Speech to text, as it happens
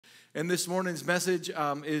And this morning's message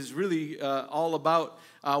is really all about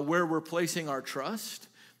where we're placing our trust.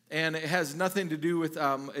 And it has nothing to do with,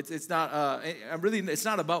 it's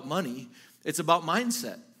not about money. It's about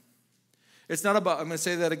mindset. It's not about, I'm going to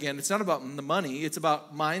say that again, it's not about the money. It's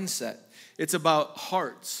about mindset. It's about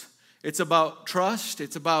hearts. It's about trust.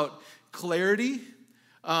 It's about clarity.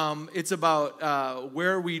 It's about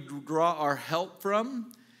where we draw our help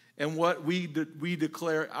from and what we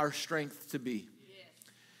declare our strength to be.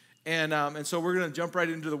 And so we're going to jump right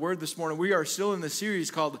into the Word this morning. We are still in the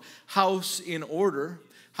series called House in Order.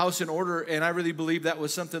 House in Order, and I really believe that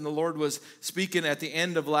was something the Lord was speaking at the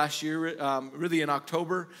end of last year, really in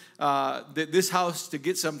October, that this house, to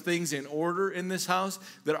get some things in order in this house,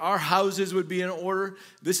 that our houses would be in order.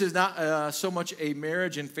 This is not so much a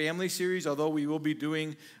marriage and family series, although we will be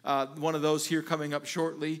doing one of those here coming up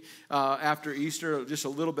shortly after Easter, just a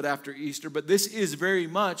little bit after Easter, but this is very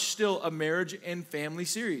much still a marriage and family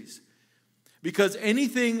series. Because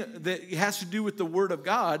anything that has to do with the Word of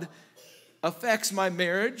God affects my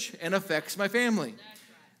marriage and affects my family.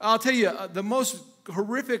 I'll tell you, the most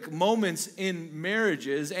horrific moments in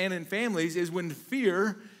marriages and in families is when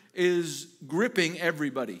fear is gripping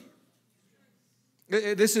everybody.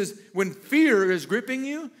 This is when fear is gripping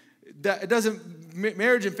you. That it doesn't,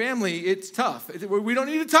 marriage and family, it's tough. We don't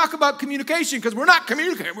need to talk about communication because we're not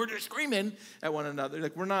communicating. We're just screaming at one another.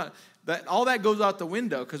 Like we're not, that all that goes out the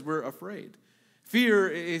window because we're afraid.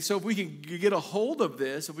 Fear, so if we can get a hold of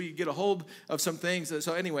this, if we can get a hold of some things.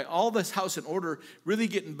 So anyway, all this house in order, really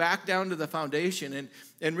getting back down to the foundation.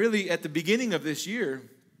 And really at the beginning of this year,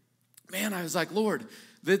 man, I was like, Lord,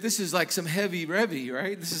 this is like some heavy revy,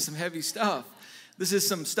 right? This is some heavy stuff. This is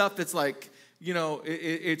some stuff that's like, you know,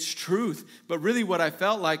 it's truth. But really what I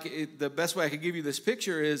felt like, the best way I could give you this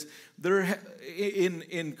picture is there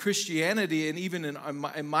in Christianity and even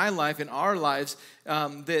in my life, in our lives,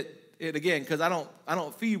 it again, because I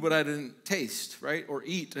don't feed what I didn't taste, right, or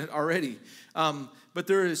eat already. But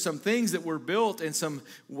there is some things that were built and some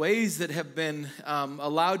ways that have been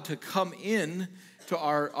allowed to come in to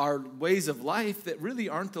our ways of life that really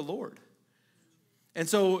aren't the Lord. And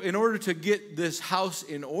so in order to get this house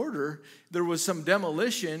in order, there was some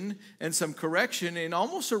demolition and some correction and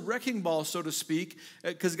almost a wrecking ball, so to speak,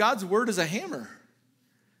 because God's word is a hammer.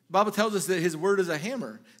 The Bible tells us that his word is a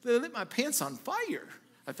hammer. They lit my pants on fire.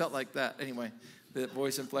 I felt like that. Anyway, the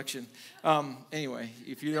voice inflection. Anyway,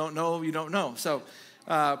 if you don't know, you don't know. So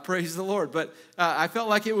praise the Lord. But I felt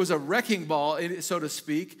like it was a wrecking ball, so to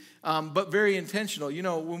speak, but very intentional. You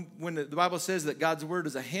know, when the Bible says that God's word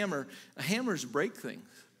is a hammers break things.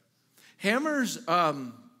 Hammers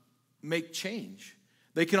make change.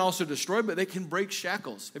 They can also destroy, but they can break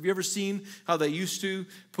shackles. Have you ever seen how they used to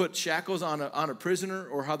put shackles on a prisoner,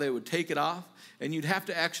 or how they would take it off? And you'd have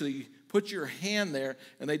to actually put your hand there,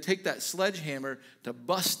 and they'd take that sledgehammer to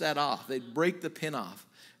bust that off. They'd break the pin off.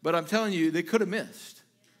 But I'm telling you, they could have missed,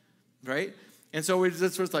 right? And so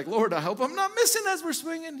it's like, Lord, I hope I'm not missing as we're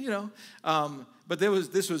swinging, you know. But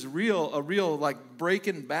this was a real like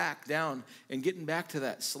breaking back down and getting back to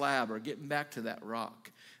that slab or getting back to that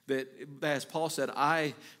rock. That, as Paul said,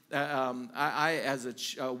 I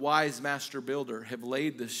as a wise master builder have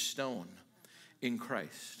laid this stone in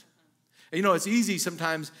Christ. And you know, it's easy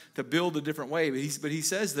sometimes to build a different way, but he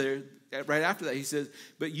says there, right after that, he says,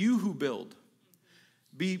 but you who build,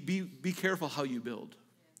 be careful how you build.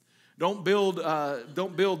 Don't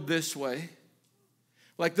build this way.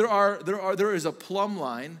 Like there is a plumb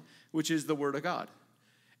line, which is the Word of God.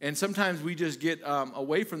 And sometimes we just get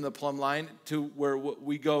away from the plumb line to where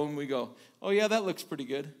we go, oh yeah, that looks pretty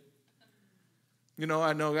good. You know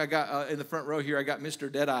I got in the front row here, I got Mr.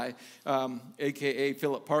 Deadeye, a.k.a.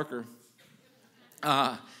 Philip Parker.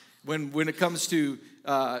 When it comes to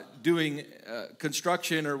doing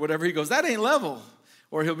construction or whatever, he goes, that ain't level.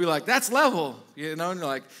 Or he'll be like, that's level. You know, and you're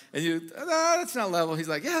like, no, that's not level. He's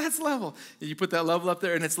like, yeah, that's level. And you put that level up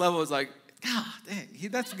there and it's level. It's like, God,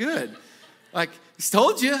 dang, that's good. Like, he's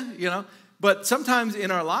told you, you know. But sometimes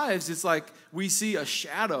in our lives, it's like we see a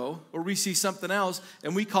shadow or we see something else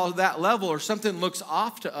and we call that level, or something looks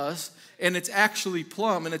off to us and it's actually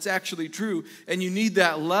plumb and it's actually true. And you need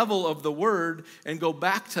that level of the word and go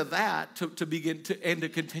back to that to begin to and to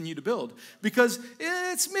continue to build. Because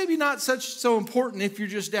it's maybe not so important if you're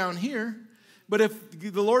just down here. But if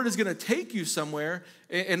the Lord is going to take you somewhere,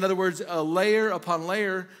 in other words, a layer upon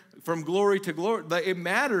layer from glory to glory, it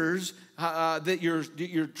matters that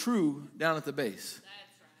you're true down at the base. That's right.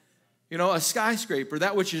 You know, a skyscraper,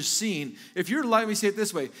 that which is seen. If your life, let me say it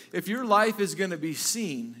this way, if your life is going to be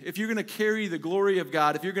seen, if you're going to carry the glory of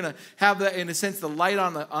God, if you're going to have that, in a sense, the light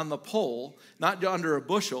on the pole, not under a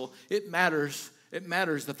bushel, it matters It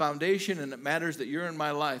matters. The foundation, and it matters that you're in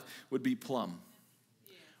my life would be plumb.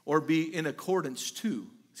 Or be in accordance to.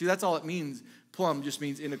 See, that's all it means. Plumb just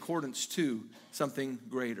means in accordance to something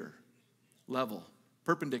greater. Level.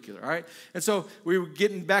 Perpendicular, all right? And so we were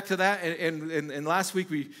getting back to that, and last week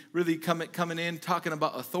we really coming in talking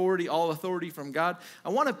about authority, all authority from God. I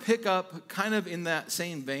want to pick up kind of in that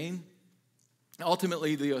same vein.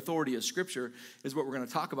 Ultimately, the authority of Scripture is what we're going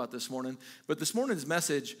to talk about this morning. But this morning's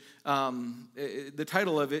message, the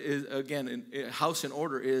title of it is, again, House in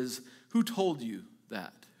Order, is Who Told You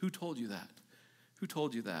That? Who told you that? Who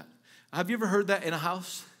told you that? Have you ever heard that in a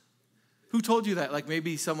house? Who told you that? Like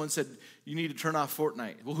maybe someone said, you need to turn off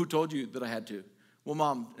Fortnite. Well, who told you that I had to? Well,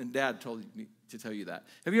 mom and dad told me to tell you that.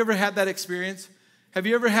 Have you ever had that experience? Have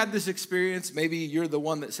you ever had this experience? Maybe you're the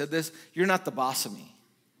one that said this. You're not the boss of me.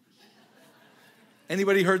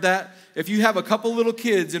 Anybody heard that? If you have a couple little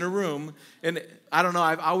kids in a room, and I don't know,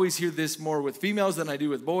 I always hear this more with females than I do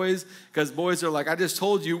with boys, because boys are like, I just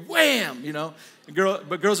told you, wham, you know.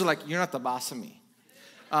 But girls are like, you're not the boss of me.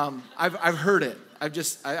 I've heard it.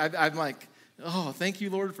 I'm like, oh, thank you,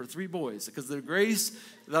 Lord, for 3 boys, because the grace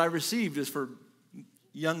that I received is for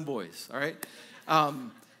young boys, all right?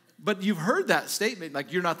 But you've heard that statement,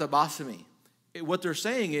 like, you're not the boss of me. What they're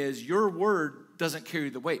saying is your word doesn't carry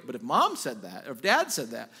the weight. But if mom said that, or if dad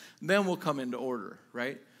said that, then we'll come into order,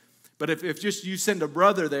 right? But if just you send a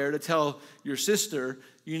brother there to tell your sister,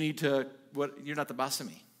 you're not the boss of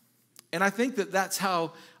me. And I think that that's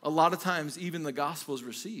how a lot of times even the gospel is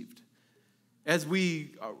received. As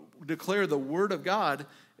we declare the word of God,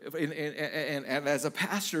 and as a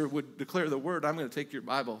pastor would declare the word, I'm going to take your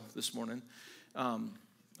Bible this morning.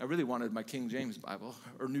 I really wanted my King James Bible,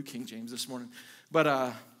 or New King James this morning.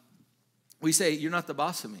 But we say, you're not the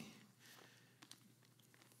boss of me.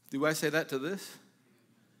 Do I say that to this?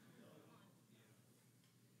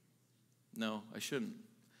 No, I shouldn't.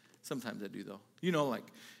 Sometimes I do, though. You know, like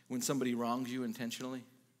when somebody wrongs you intentionally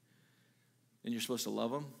and you're supposed to love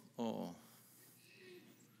them. Oh.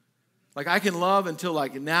 Like I can love until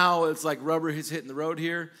like now it's like rubber is hitting the road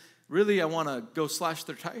here. Really, I want to go slash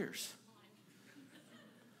their tires.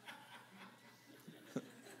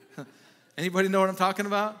 Anybody know what I'm talking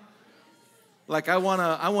about? Like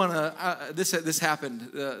this happened.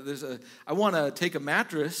 I want to take a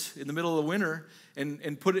mattress in the middle of the winter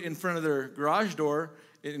and put it in front of their garage door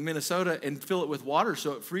in Minnesota and fill it with water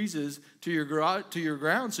so it freezes to your garage, to your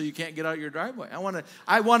ground, so you can't get out your driveway. I want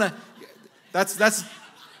to. That's.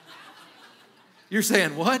 You're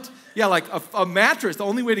saying what? Yeah, like a mattress. The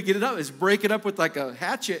only way to get it up is break it up with like a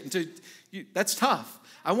hatchet. That's tough.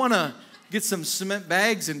 I want to get some cement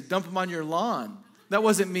bags and dump them on your lawn. That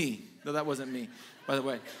wasn't me. No, that wasn't me, by the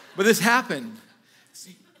way. But this happened.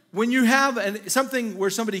 When you have something where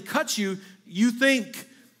somebody cuts you, you think,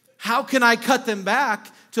 how can I cut them back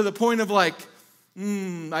to the point of like,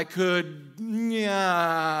 I could,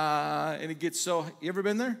 yeah. And it gets so, you ever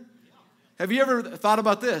been there? Have you ever thought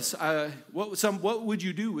about this? What would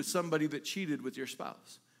you do with somebody that cheated with your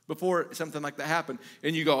spouse before something like that happened?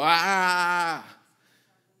 And you go, ah.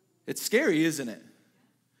 It's scary, isn't it?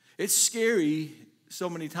 It's scary so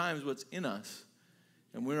many times what's in us,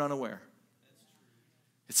 and we're unaware.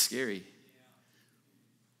 It's scary.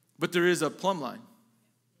 But there is a plumb line.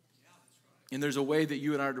 And there's a way that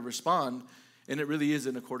you and I are to respond, and it really is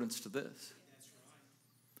in accordance to this.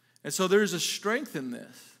 And so there's a strength in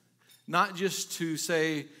this, not just to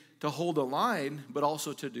say, to hold a line, but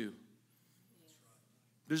also to do.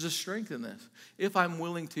 There's a strength in this. If I'm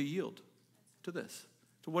willing to yield to this.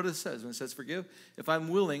 To what it says. When it says forgive, if I'm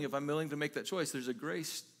willing to make that choice, there's a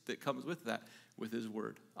grace that comes with that, with his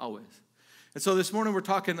word, always. And so this morning we're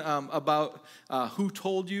talking about who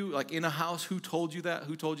told you, like in a house, who told you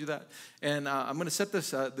that, and I'm going to set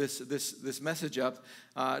this message up,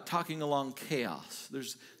 talking along chaos.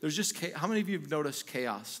 There's just how many of you have noticed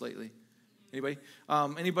chaos lately? Anybody?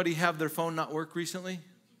 Anybody have their phone not work recently?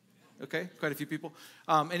 Okay, quite a few people.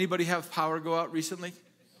 Anybody have power go out recently?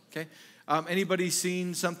 Okay. Anybody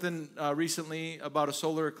seen something recently about a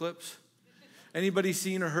solar eclipse? Anybody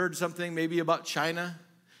seen or heard something maybe about China?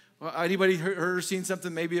 Anybody heard or seen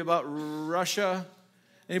something maybe about Russia?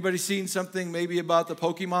 Anybody seen something maybe about the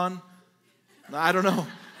Pokemon? I don't know.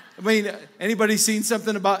 I mean, anybody seen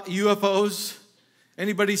something about UFOs?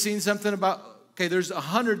 Anybody seen something about... Okay, there's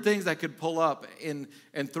 100 things I could pull up and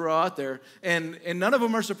throw out there, and none of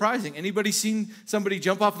them are surprising. Anybody seen somebody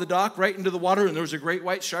jump off the dock right into the water, and there was a great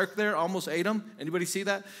white shark there, almost ate them? Anybody see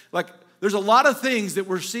that? Like, there's a lot of things that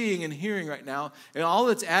we're seeing and hearing right now, and all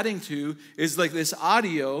it's adding to is like this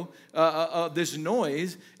audio, this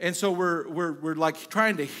noise, and so we're like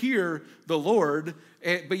trying to hear the Lord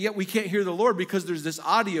but yet we can't hear the Lord because there's this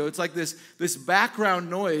audio. It's like this background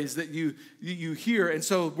noise that you hear. And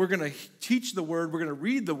so we're going to teach the word, we're going to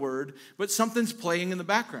read the word, but something's playing in the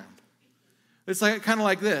background. It's like kind of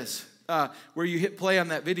like this, where you hit play on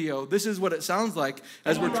that video. This is what it sounds like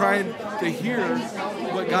as we're trying to hear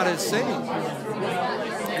what God is saying.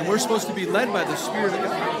 And we're supposed to be led by the Spirit of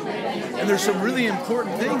God. And there's some really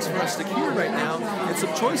important things for us to hear right now and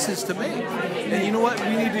some choices to make. And you know what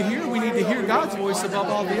we need to hear? We need to hear God's voice above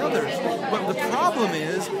all the others. But the problem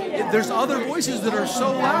is, there's other voices that are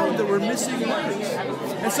so loud that we're missing words.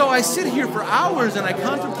 And so I sit here for hours and I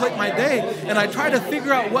contemplate my day and I try to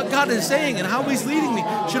figure out what God is saying and how He's leading me.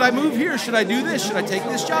 Should I move here? Should I do this? Should I take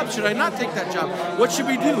this job? Should I not take that job? What should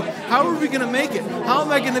we do? How are we going to make it? How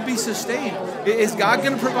am I going to be sustained? Is God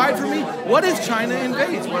going to provide for me? What if China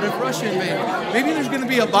invades? What if Russia invades? Maybe there's going to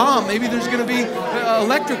be a bomb. Maybe there's going to be an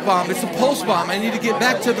electric bomb. It's a pulse bomb. I need to get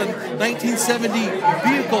back to the 1970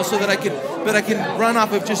 vehicle so that I can run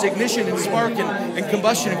off of just ignition and spark and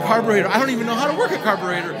combustion and carburetor. I don't even know how to work a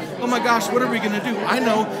carburetor. Oh my gosh, what are we going to do? I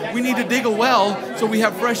know we need to dig a well so we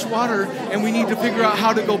have fresh water, and we need to figure out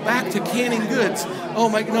how to go back to canning goods. Oh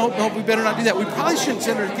my, no, we better not do that. We probably shouldn't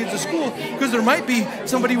send our kids to school because there might be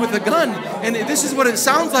somebody with a gun. And this is what it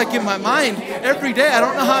sounds like in my mind every day. I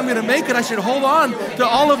don't know how I'm going to make it. I should hold on to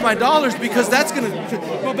all of my dollars because that's going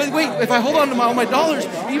to, but wait, if I hold on to all my dollars,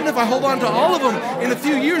 even if I hold on to all of them, in a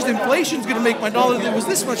few years, inflation's going to make my dollar that was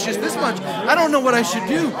this much, just this much. I don't know what I should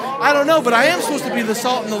do. I don't know, but I am supposed to be the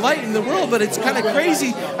salt and the light in the world, but it's kind of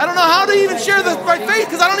crazy. I don't know how to even share my faith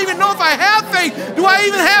because I don't even know if I have faith. Do I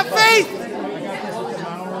even have faith?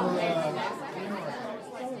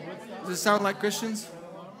 Does it sound like Christians?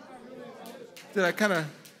 Did I kind of,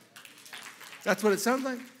 that's what it sounds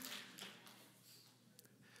like?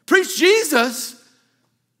 Preach Jesus.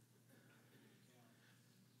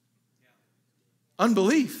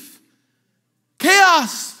 Unbelief.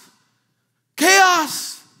 Chaos.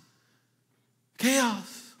 Chaos.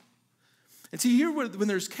 Chaos. And see, here when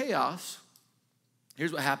there's chaos,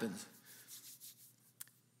 here's what happens.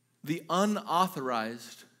 The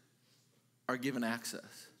unauthorized are given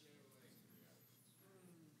access.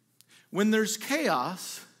 When there's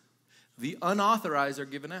chaos, the unauthorized are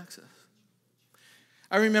given access.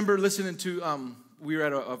 I remember listening to, we were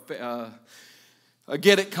at a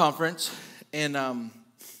Get It conference, and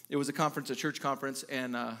it was a church conference,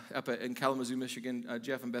 and up in Kalamazoo, Michigan,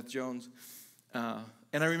 Jeff and Beth Jones. And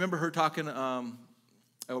I remember her talking,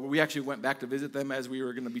 we actually went back to visit them as we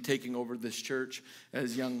were going to be taking over this church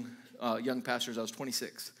as young pastors. I was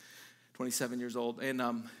 27 years old,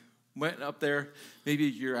 and went up there maybe a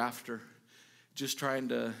year after, just trying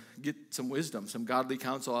to get some wisdom, some godly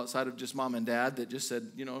counsel outside of just mom and dad that just said,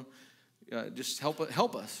 just help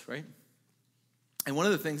us, right? And one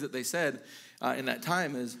of the things that they said in that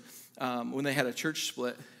time is when they had a church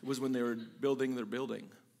split was when they were building their building.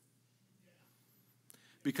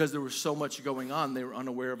 Because there was so much going on, they were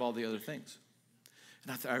unaware of all the other things.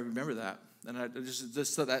 And I remember that. And I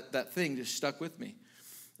just so that thing just stuck with me.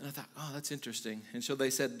 And I thought, oh, that's interesting. And so they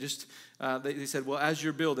said, they said, well, as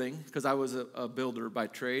you're building, because I was a builder by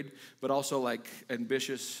trade, but also like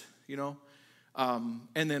ambitious, and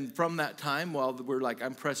then from that time, while we're like,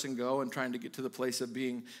 I'm press and go and trying to get to the place of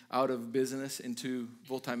being out of business into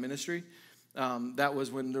full-time ministry, that was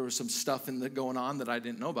when there was some stuff going on that I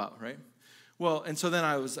didn't know about, right? Well, and so then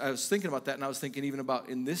I was thinking about that, and I was thinking even about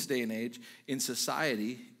in this day and age, in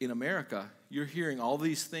society, in America, you're hearing all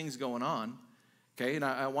these things going on. Okay, and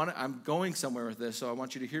I'm going somewhere with this, so I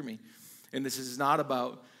want you to hear me. And this is not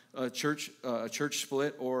about a church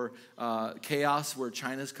split or chaos where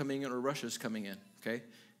China's coming in or Russia's coming in. Okay,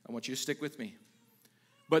 I want you to stick with me.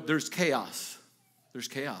 But there's chaos. There's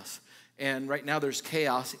chaos, and right now there's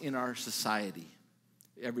chaos in our society,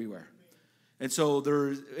 everywhere. And so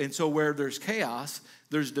where there's chaos,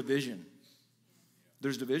 there's division.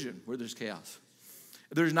 There's division where there's chaos.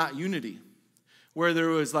 There's not unity. Where there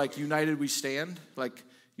was like united we stand, like,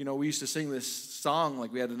 we used to sing this song,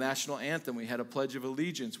 like we had a national anthem, we had a pledge of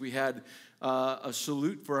allegiance, we had a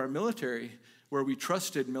salute for our military, where we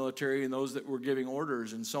trusted military and those that were giving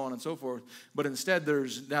orders and so on and so forth. But instead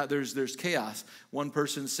there's chaos. One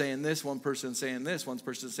person saying this, one person saying this, one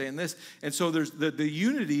person saying this. And so there's the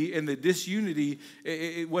unity and the disunity.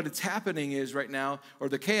 What it's happening is right now, or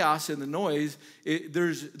the chaos and the noise,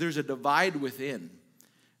 there's a divide within.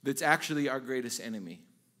 That's actually our greatest enemy,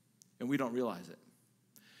 and we don't realize it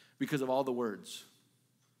because of all the words.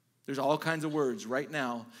 There's all kinds of words right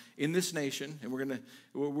now in this nation, and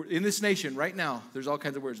we're in this nation right now. There's all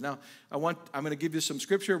kinds of words. Now, I'm going to give you some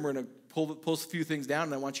scripture, and we're going to pull a few things down,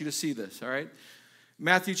 and I want you to see this. All right,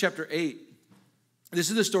 Matthew chapter 8, This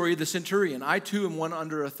is the story of the centurion. I too am one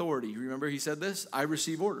under authority. Remember he said this? I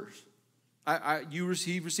receive orders.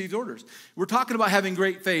 He received orders. We're talking about having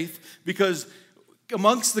great faith because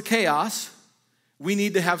amongst the chaos, we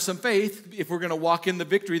need to have some faith if we're going to walk in the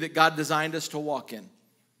victory that God designed us to walk in.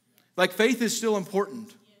 Like faith is still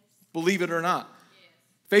important, believe it or not.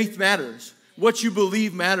 Faith matters. What you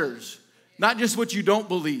believe matters, not just what you don't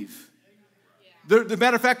believe. The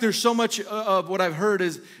matter of fact, there's so much of what I've heard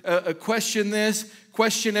is question this,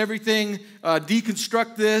 question everything,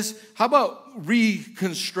 deconstruct this. How about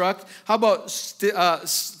reconstruct? How about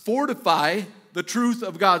fortify the truth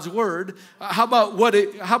of God's word? How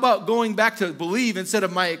about going back to believe instead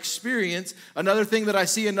of my experience? Another thing that I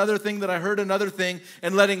see, another thing that I heard, another thing,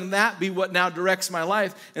 and letting that be what now directs my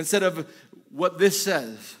life instead of what this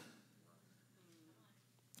says.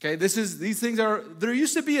 Okay, these things are, there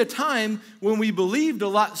used to be a time when we believed a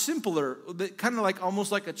lot simpler, kind of like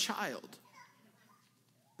almost like a child.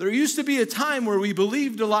 There used to be a time where we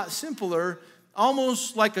believed a lot simpler,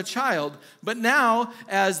 almost like a child. But now,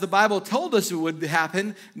 as the Bible told us it would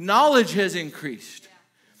happen, knowledge has increased.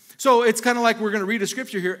 So it's kind of like we're going to read a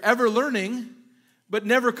scripture here, ever learning, but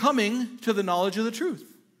never coming to the knowledge of the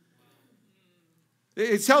truth.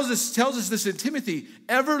 It tells us this in Timothy,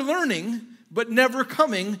 ever learning, but never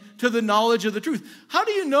coming to the knowledge of the truth. How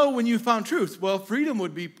do you know when you found truth? Well, freedom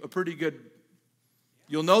would be a pretty good,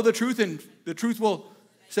 you'll know the truth and the truth will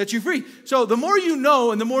set you free. So the more you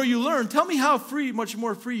know and the more you learn, tell me how much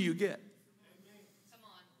more free you get.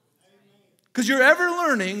 Because we're ever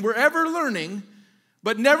learning,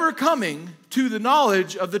 but never coming to the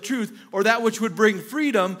knowledge of the truth or that which would bring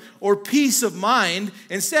freedom or peace of mind.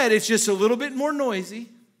 Instead, it's just a little bit more noisy,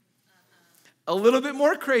 a little bit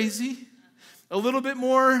more crazy, a little bit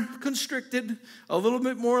more constricted, a little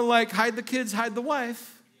bit more like hide the kids, hide the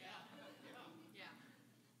wife.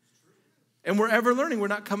 And we're ever learning. We're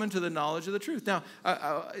not coming to the knowledge of the truth. Now,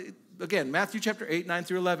 again, Matthew chapter 8, 9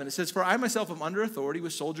 through 11. It says, for I myself am under authority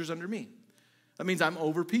with soldiers under me. That means I'm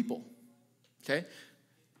over people. Okay?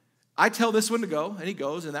 I tell this one to go, and he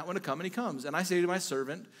goes, and that one to come, and he comes. And I say to my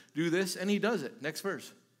servant, do this, and he does it. Next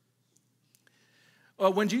verse.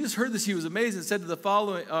 When Jesus heard this, he was amazed and said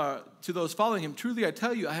to those following him, truly I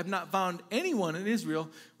tell you, I have not found anyone in Israel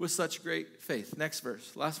with such great faith. Next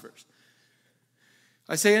verse, last verse.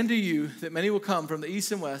 I say unto you that many will come from the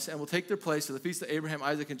east and west and will take their place to the feast of Abraham,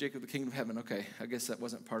 Isaac, and Jacob, the kingdom of heaven. Okay, I guess that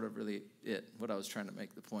wasn't part of really what I was trying to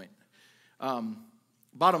make the point.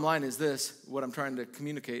 Bottom line is this, what I'm trying to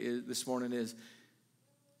communicate this morning is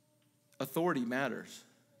authority matters.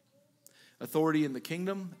 Authority in the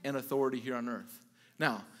kingdom and authority here on earth.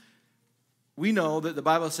 Now, we know that the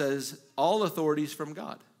Bible says all authority is from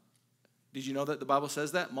God. Did you know that the Bible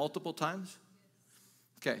says that multiple times?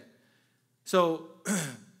 Okay. So,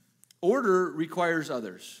 order requires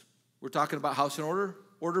others. We're talking about house and order.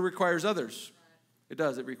 Order requires others. It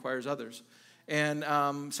does. It requires others. And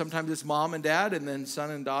sometimes it's mom and dad and then son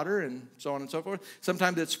and daughter and so on and so forth.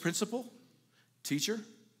 Sometimes it's principal, teacher,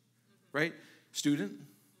 right? Student,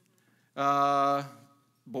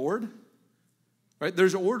 board. Right?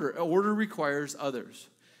 There's order. Order requires others.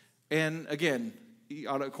 And again,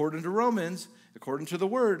 according to Romans, according to the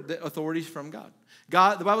word, the authority is from God.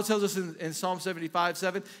 God, the Bible tells us in Psalm 75,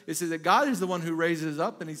 7, it says that God is the one who raises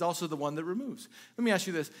up and he's also the one that removes. Let me ask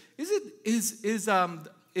you this.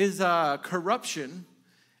 Is corruption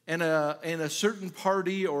in a certain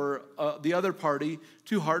party or the other party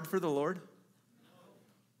too hard for the Lord?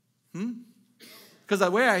 Because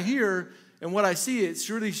the way I hear and what I see, it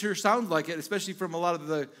really sure sounds like it, especially from a lot of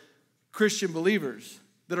the Christian believers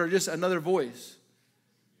that are just another voice.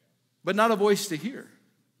 But not a voice to hear.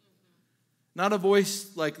 Not a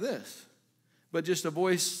voice like this, but just a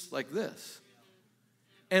voice like this.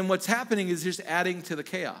 And what's happening is just adding to the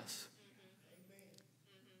chaos.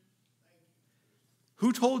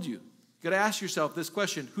 Who told you? You got to ask yourself this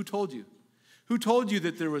question. Who told you? Who told you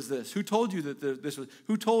that there was this? Who told you that this was?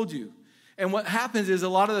 Who told you? And what happens is a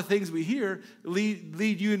lot of the things we hear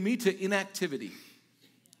lead you and me to inactivity.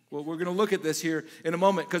 Well, we're going to look at this here in a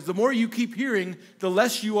moment because the more you keep hearing, the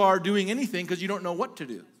less you are doing anything because you don't know what to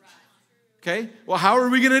do. Okay? Well, how are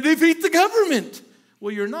we going to defeat the government?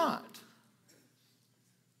 Well, you're not.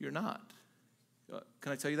 You're not.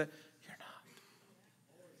 Can I tell you that? You're not.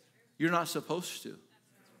 You're not supposed to.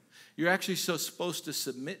 You're actually so supposed to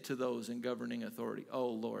submit to those in governing authority. Oh,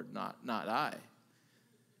 Lord, not I.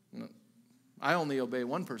 No. I only obey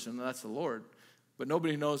one person, and that's the Lord. But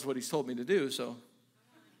nobody knows what he's told me to do, so.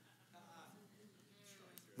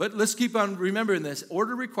 But let's keep on remembering this.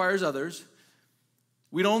 Order requires others.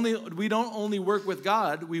 We don't only work with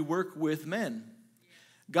God, we work with men.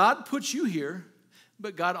 God puts you here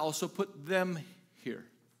but God also put them here.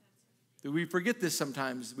 We forget this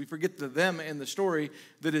sometimes. We forget the them in the story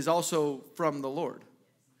that is also from the Lord.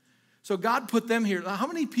 So God put them here. How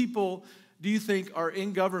many people do you think are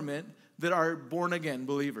in government that are born again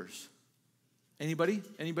believers? Anybody?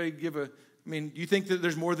 Anybody give a, do you think that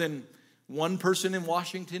there's more than one person in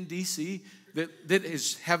Washington, D.C. that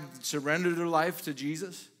have surrendered their life to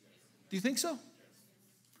Jesus? Do you think so?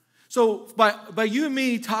 So by you and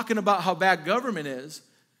me talking about how bad government is,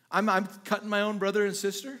 I'm cutting my own brother and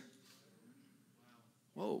sister?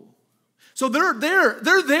 Whoa. So they're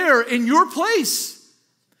there in your place,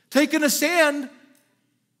 taking a stand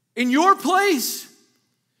in your place.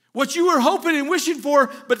 What you were hoping and wishing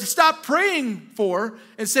for, but to stop praying for,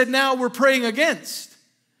 and said now we're praying against.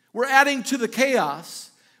 We're adding to the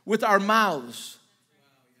chaos with our mouths.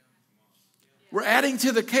 We're adding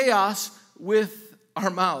to the chaos with our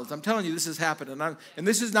mouths. I'm telling you, this is happening. And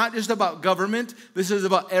this is not just about government. This is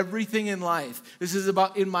about everything in life. This is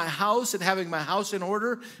about in my house and having my house in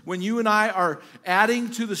order. When you and I are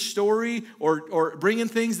adding to the story or bringing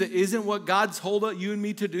things that isn't what God's told you and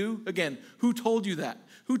me to do. Again, who told you that?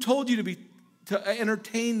 Who told you to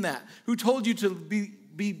entertain that? Who told you to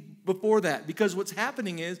be before that? Because what's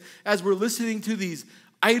happening is, as we're listening to these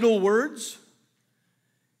idle words,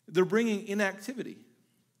 they're bringing inactivity.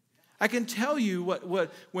 I can tell you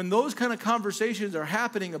when those kind of conversations are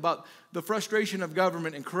happening about the frustration of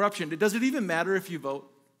government and corruption, does it even matter if you vote?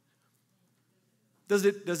 Does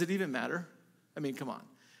it even matter? I mean, come on.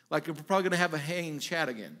 Like, we're probably going to have a hanging chat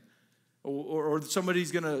again. Or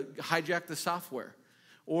somebody's going to hijack the software.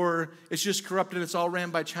 Or it's just corrupt and it's all ran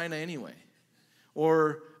by China anyway.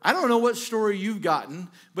 Or I don't know what story you've gotten,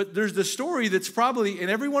 but there's the story that's probably, and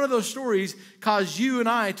every one of those stories caused you and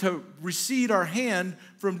I to recede our hand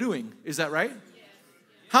from doing. Is that right? Yes.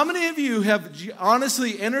 How many of you have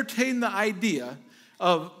honestly entertained the idea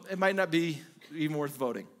of, it might not be even worth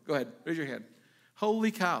voting? Go ahead, raise your hand.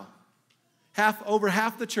 Holy cow. Over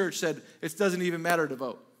half the church said it doesn't even matter to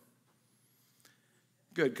vote.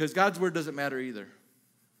 Good, because God's word doesn't matter either.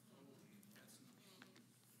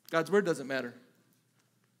 God's word doesn't matter.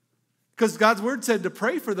 Because God's word said to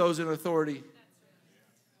pray for those in authority.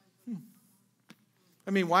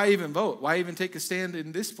 I mean, why even vote? Why even take a stand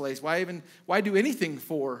in this place? Why do anything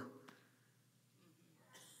for?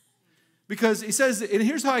 Because he says, and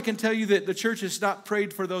here's how I can tell you that the church has not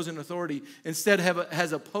prayed for those in authority, instead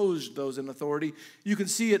has opposed those in authority. You can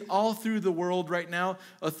see it all through the world right now.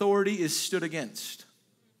 Authority is stood against.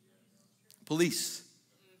 Police.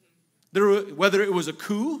 Whether it was a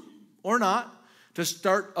coup or not, to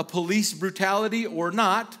start a police brutality or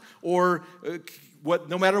not, or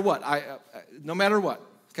no matter what,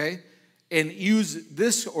 okay? And use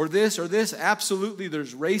this or this or this, absolutely.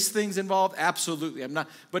 There's race things involved, absolutely. I'm not.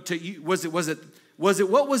 But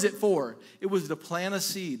what was it for? It was to plant a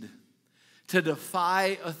seed, to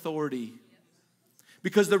defy authority.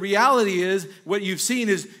 Because the reality is, what you've seen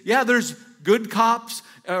is, yeah, there's good cops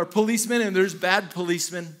or policemen, and there's bad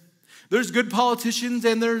policemen. There's good politicians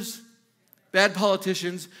and there's bad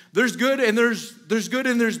politicians. There's good and there's good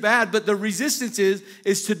and there's bad, but the resistance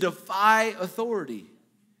is to defy authority.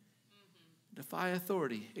 Defy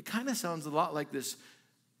authority. It kind of sounds a lot like this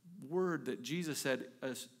word that Jesus said,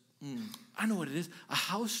 I know what it is, a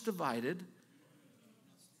house divided.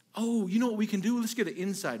 Oh, you know what we can do? Let's get an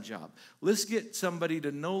inside job. Let's get somebody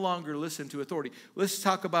to no longer listen to authority. Let's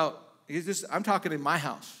talk about, I'm talking in my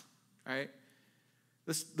house, all right?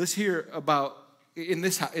 Let's hear about, in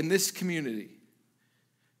this community,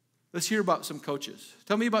 let's hear about some coaches.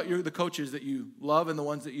 Tell me about the coaches that you love and the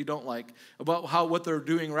ones that you don't like, about what they're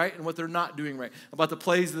doing right and what they're not doing right, about the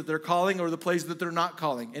plays that they're calling or the plays that they're not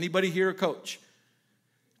calling. Anybody here a coach?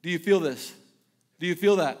 Do you feel this? Do you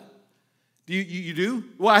feel that? You do?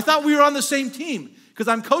 Well, I thought we were on the same team because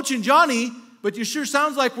I'm coaching Johnny, but you sure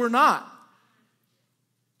sounds like we're not.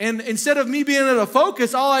 And instead of me being able to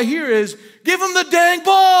focus, all I hear is, give him the dang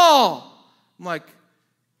ball. I'm like,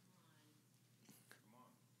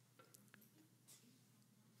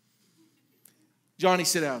 Johnny,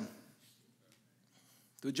 sit down.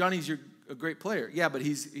 Johnny's a great player. Yeah, but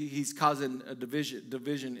he's causing a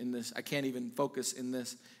division in this. I can't even focus in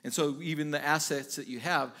this. And so even the assets that you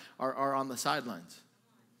have are on the sidelines.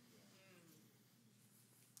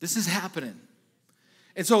 This is happening.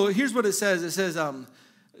 And so here's what it says. It says,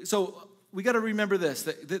 so we got to remember this,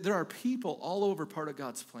 that there are people all over part of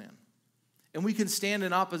God's plan. And we can stand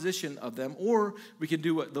in opposition of them, or we can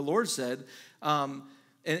do what the Lord said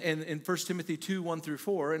in 1 Timothy 2, 1 through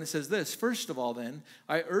 4. And it says this, first of all then,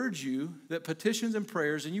 I urge you that petitions and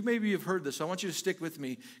prayers, and you maybe have heard this, so I want you to stick with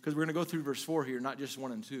me because we're going to go through verse 4 here, not just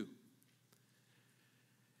 1 and 2.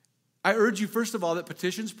 I urge you, first of all, that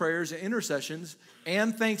petitions, prayers, and intercessions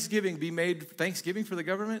and thanksgiving be made, thanksgiving for the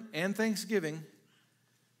government and thanksgiving.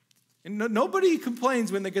 And nobody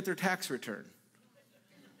complains when they get their tax return.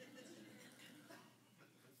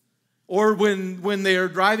 Or when they are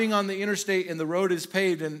driving on the interstate and the road is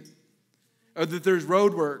paved or that there's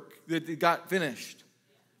road work that it got finished.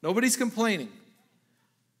 Nobody's complaining.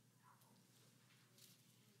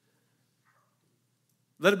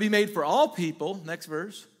 Let it be made for all people, next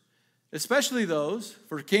verse, especially those,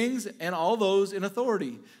 for kings and all those in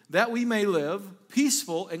authority, that we may live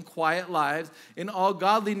peaceful and quiet lives in all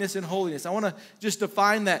godliness and holiness. I want to just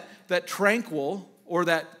define that tranquil or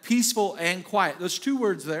that peaceful and quiet. Those two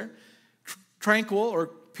words there, tranquil or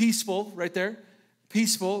peaceful, right there.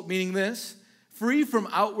 Peaceful, meaning this, free from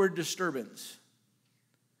outward disturbance.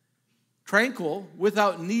 Tranquil,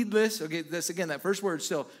 without needless, okay, this again, that first word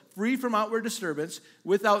still, free from outward disturbance,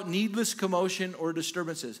 without needless commotion or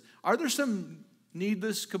disturbances. Are there some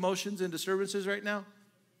needless commotions and disturbances right now?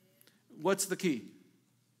 What's the key?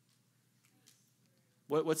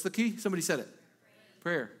 What's the key? Somebody said it.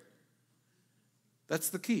 Prayer. That's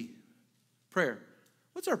the key. Prayer.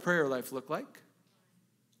 What's our prayer life look like?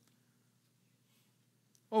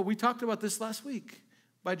 Oh, we talked about this last week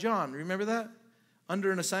by John. Remember that?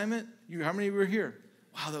 Under an assignment. How many were here?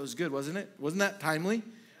 Wow, that was good, wasn't it? Wasn't that timely?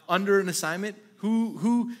 Under an assignment.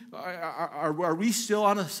 Who are we still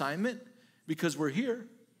on assignment? Because we're here.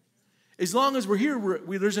 As long as we're here,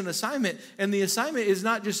 there's an assignment. And the assignment is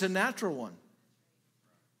not just a natural one.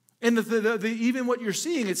 And even what you're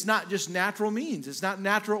seeing, it's not just natural means. It's not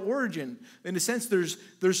natural origin. In a sense, there's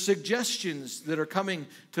suggestions that are coming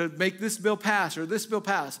to make this bill pass or this bill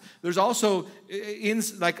pass. There's also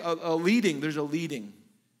a leading. There's a leading.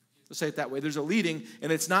 Let's say it that way. There's a leading,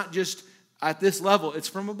 and it's not just at this level. It's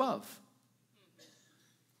from above.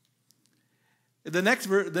 The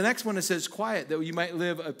next one, it says quiet, that you might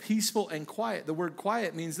live a peaceful and quiet. The word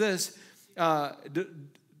quiet means this,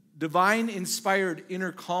 divine inspired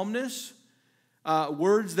inner calmness,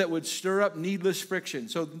 words that would stir up needless friction.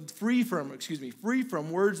 So free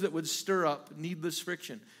from words that would stir up needless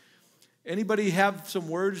friction. Anybody have some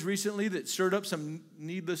words recently that stirred up some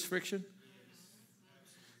needless friction?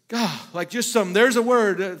 God, like just there's a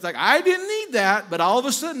word. It's like, I didn't need that, but all of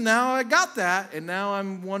a sudden now I got that, and now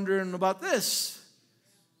I'm wondering about this.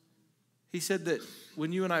 He said that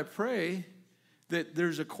when you and I pray, that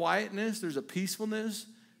there's a quietness, there's a peacefulness,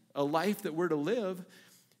 a life that we're to live.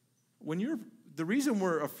 The reason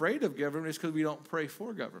we're afraid of government is because we don't pray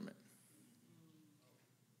for government.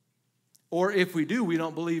 Or if we do, we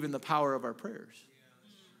don't believe in the power of our prayers.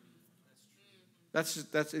 Let's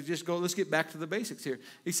get back to the basics here.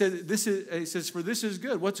 He says, for this is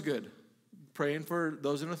good. What's good? Praying for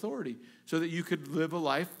those in authority, so that you could live a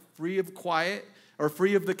life free of quiet or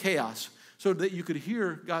free of the chaos, so that you could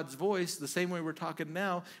hear God's voice the same way we're talking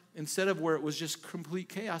now, instead of where it was just complete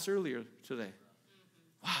chaos earlier today.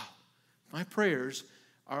 Wow. My prayers,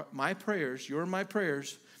 you're my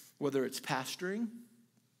prayers, whether it's pastoring,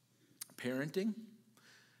 parenting,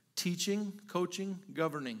 teaching, coaching,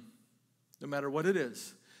 governing, no matter what it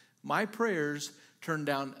is. My prayers turn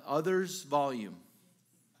down others' volume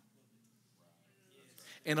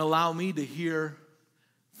and allow me to hear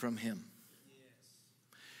from Him.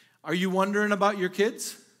 Are you wondering about your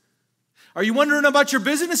kids? Are you wondering about your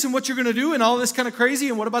business and what you're going to do and all this kind of crazy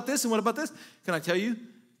and what about this and what about this? Can I tell you?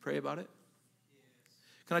 Pray about it.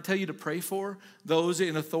 Can I tell you to pray for those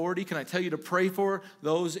in authority? Can I tell you to pray for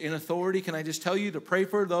those in authority? Can I just tell you to pray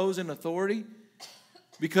for those in authority?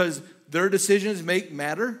 Because their decisions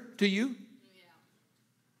matter to you.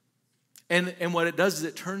 And what it does is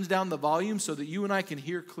it turns down the volume so that you and I can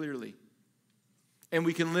hear clearly. And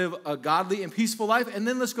we can live a godly and peaceful life. And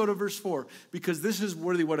then let's go to verse 4, because this is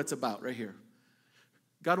really what it's about right here.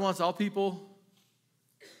 God wants all people.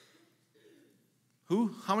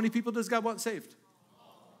 Who? How many people does God want saved?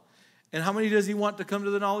 And how many does He want to come to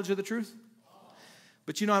the knowledge of the truth?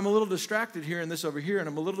 But I'm a little distracted here and this over here, and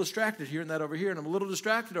I'm a little distracted here and that over here, and I'm a little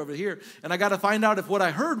distracted over here. And I got to find out if what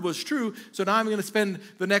I heard was true. So now I'm going to spend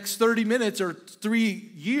the next 30 minutes or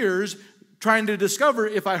 3 years trying to discover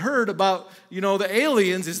if I heard about, the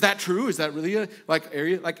aliens. Is that true? Is that really a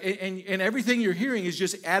area? And everything you're hearing is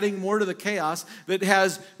just adding more to the chaos that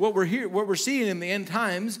has what we're seeing in the end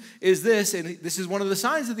times is this, and this is one of the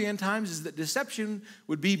signs of the end times, is that deception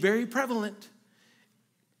would be very prevalent.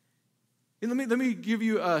 And let me give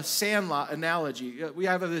you a Sandlot analogy. We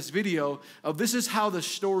have this video of this is how the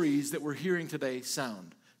stories that we're hearing today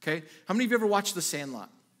sound. Okay? How many of you ever watched The Sandlot?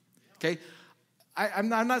 Okay? I'm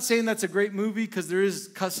not saying that's a great movie because there is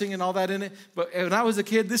cussing and all that in it, but when I was a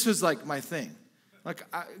kid, this was like my thing. Like,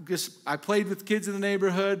 I played with kids in the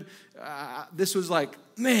neighborhood. This was like,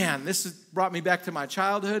 man, brought me back to my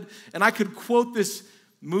childhood. And I could quote this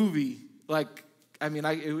movie. Like, I mean,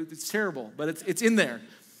 it's terrible, but it's in there.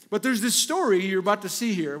 But there's this story you're about to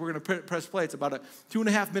see here. We're going to press play. It's about a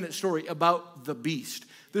 2.5-minute story about the beast.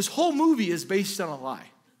 This whole movie is based on a lie.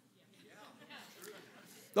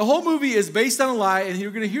 The whole movie is based on a lie, and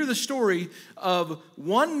you're going to hear the story of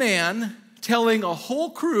one man telling a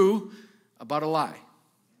whole crew about a lie,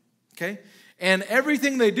 okay? And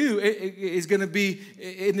everything they do is going to be,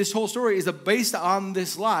 in this whole story, is based on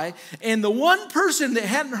this lie. And the one person that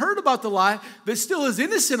hadn't heard about the lie, but still is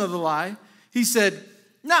innocent of the lie, he said,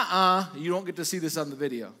 "Nuh-uh, you don't get to see this on the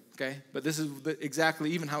video," okay? But this is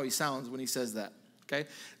exactly even how he sounds when he says that, okay?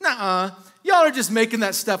 "Nuh-uh, y'all are just making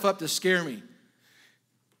that stuff up to scare me."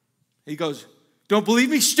 He goes, "Don't believe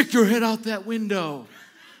me? Stick your head out that window."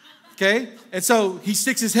 Okay? And so he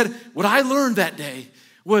sticks his head. What I learned that day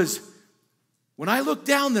was when I looked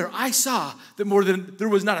down there, I saw that there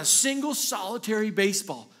was not a single solitary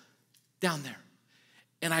baseball down there.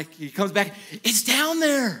 And he comes back, "It's down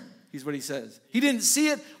there," is what he says. He didn't see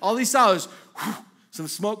it. All he saw was some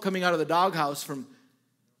smoke coming out of the doghouse from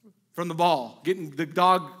the ball, getting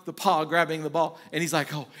the paw grabbing the ball. And he's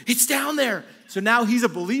like, "Oh, it's down there." So now he's a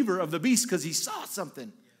believer of the beast because he saw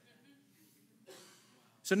something.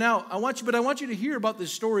 So now I want you to hear about the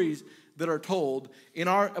stories that are told in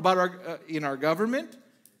our government,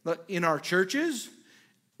 in our churches,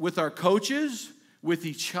 with our coaches, with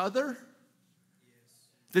each other.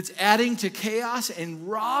 That's adding to chaos and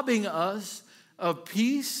robbing us of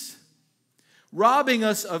peace, robbing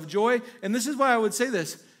us of joy. And this is why I would say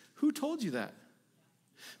this. Who told you that?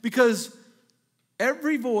 Because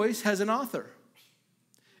every voice has an author.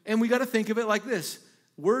 And we got to think of it like this.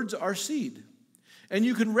 Words are seed. And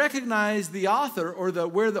you can recognize the author or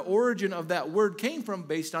where the origin of that word came from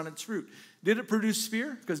based on its fruit. Did it produce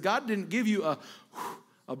fear? Because God didn't give you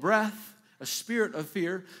a breath, a spirit of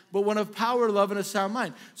fear, but one of power, love, and a sound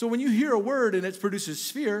mind. So when you hear a word and it produces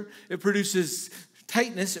fear, it produces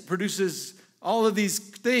tightness, it produces all of these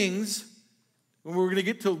things. When we're going to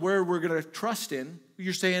get to where we're going to trust in,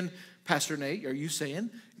 you're saying, "Pastor Nate, are you saying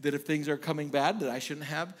that if things are coming bad that I shouldn't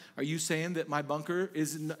have? Are you saying that my bunker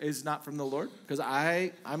is not from the Lord?" Because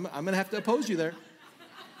I'm going to have to oppose you there.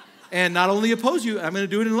 And not only oppose you, I'm going to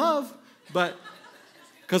do it in love. But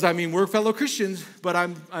because, I mean, we're fellow Christians, but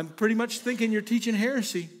I'm pretty much thinking you're teaching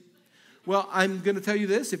heresy. Well, I'm going to tell you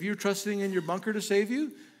this. If you're trusting in your bunker to save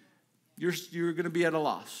you, you're going to be at a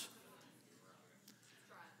loss.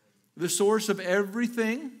 The source of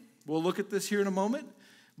everything, we'll look at this here in a moment,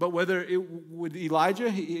 but with Elijah,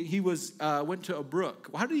 he went to a brook.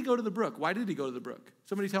 How did he go to the brook? Why did he go to the brook?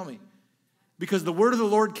 Somebody tell me. Because the word of the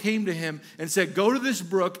Lord came to him and said, "Go to this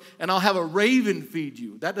brook and I'll have a raven feed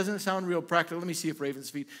you." That doesn't sound real practical. Let me see if ravens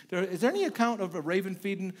feed. Is there any account of a raven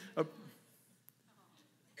feeding?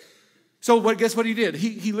 So guess what he did?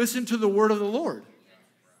 He listened to the word of the Lord.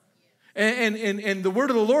 And the word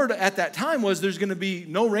of the Lord at that time was there's going to be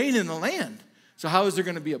no rain in the land. So how is there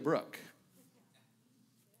going to be a brook?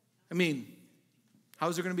 I mean, how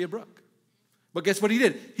is there going to be a brook? But guess what he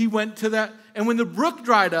did? He went to that. And when the brook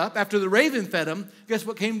dried up, after the raven fed him, guess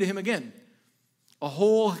what came to him again? A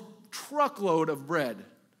whole truckload of bread.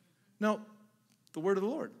 No, the word of the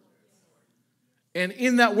Lord. And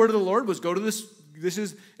in that word of the Lord was go to this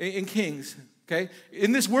is in Kings. Okay,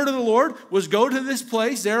 in this word of the Lord was go to this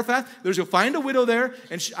place, Zarephath. There's you'll find a widow there,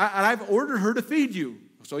 and I've ordered her to feed you.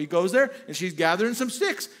 So he goes there, and she's gathering some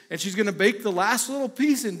sticks, and she's going to bake the last little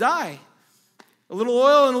piece and die. A little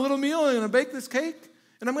oil and a little meal, and I'm going to bake this cake,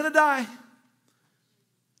 and I'm going to die.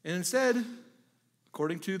 And instead,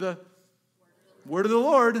 according to the word of the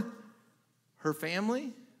Lord, her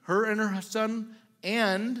family, her and her son,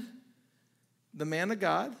 and the man of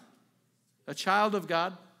God, a child of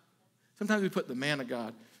God. Sometimes we put the man of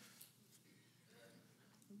God.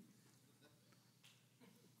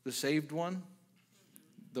 The saved one,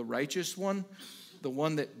 the righteous one, the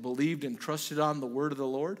one that believed and trusted on the word of the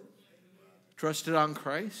Lord, trusted on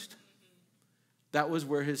Christ. That was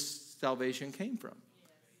where his salvation came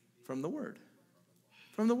from the word.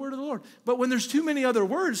 From the word of the Lord. But when there's too many other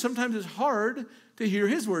words, sometimes it's hard to hear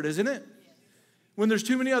his word, isn't it? When there's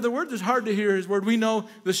too many other words, it's hard to hear his word. We know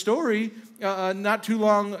the story not too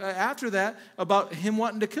long after that about him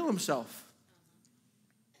wanting to kill himself.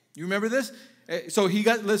 You remember this? So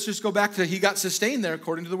let's just go back to, he got sustained there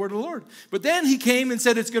according to the word of the Lord. But then he came and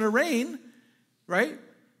said it's going to rain, right?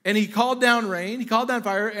 And he called down rain, he called down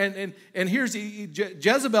fire, and here's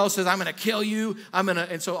Jezebel says, I'm going to kill you,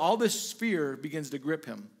 and so all this fear begins to grip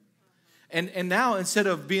him. And now, instead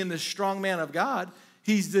of being this strong man of God,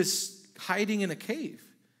 he's this hiding in a cave.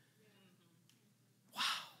 Wow.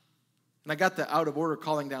 And I got the out of order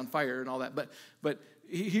calling down fire and all that. But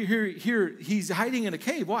here he's hiding in a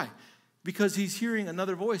cave. Why? Because he's hearing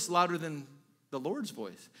another voice louder than the Lord's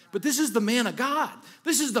voice. But this is the man of God.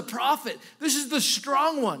 This is the prophet. This is the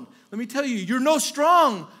strong one. Let me tell you, you're not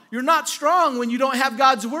strong when you don't have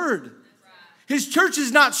God's word. His church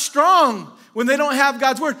is not strong when they don't have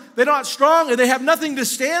God's word. They're not strong and they have nothing to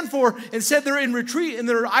stand for. Instead, they're in retreat and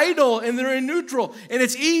they're idle and they're in neutral. And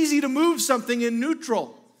it's easy to move something in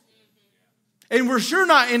neutral. And we're sure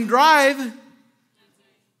not in drive,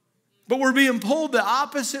 but we're being pulled the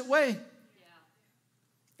opposite way.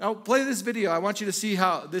 I'll play this video. I want you to see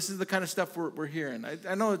how this is the kind of stuff we're hearing.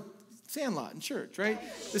 I know Sandlot in church, right?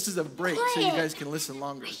 This is a break so you guys can listen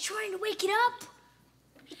longer. Are you trying to wake it up?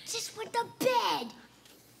 It just went to bed.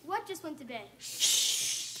 What just went to bed?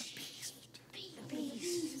 Shh. The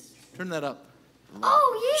beast. Turn that up.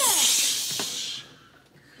 Oh, yeah. Shh.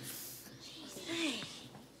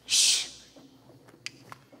 Shh.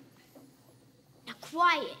 Now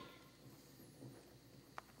quiet.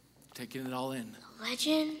 Taking it all in. The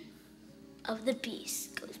legend of the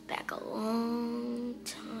beast goes back a long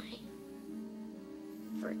time.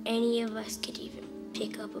 For any of us could even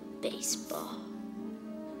pick up a baseball.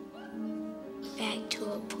 Back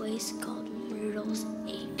to a place called Myrtle's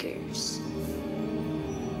Acres.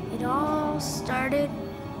 It all started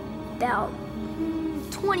about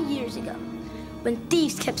 20 years ago when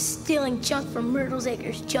thieves kept stealing junk from Myrtle's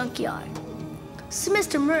Acres junkyard. So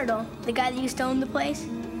Mr. Myrtle, the guy that used to own the place,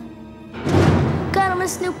 got him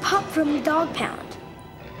this new pup from the dog pound.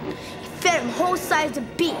 He fed him whole sides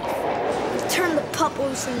of beef, turned the pup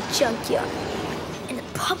loose in the junkyard, and the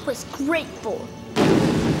pup was grateful.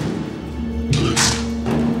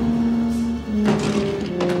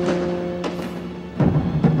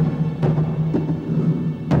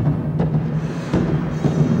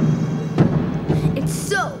 And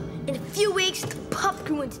so, in a few weeks, the pup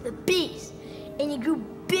grew into the beast, and he grew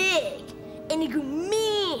big, and he grew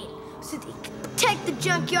mean, so that he could protect the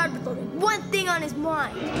junkyard with only one thing on his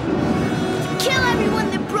mind: to kill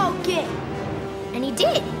everyone that broke in. And he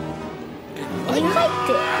did. And he liked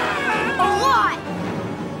it. A lot.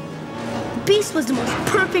 The beast was the most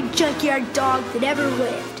perfect junkyard dog that ever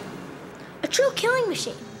lived. A true killing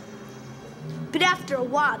machine. But after a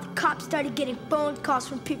while, the cops started getting phone calls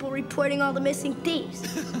from people reporting all the missing thieves.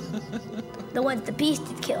 The ones the beast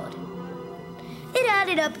had killed. It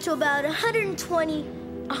added up to about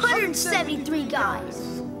 173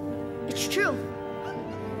 guys. It's true.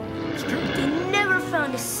 It's true. They never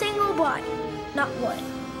found a single body. Not one.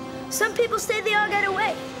 Some people say they all got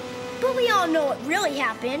away. But we all know what really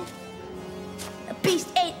happened. The beast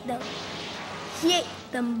ate them. He ate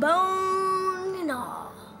them bone and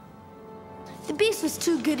all. The beast was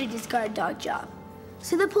too good at his guard dog job.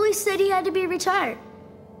 So the police said he had to be retired.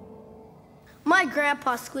 My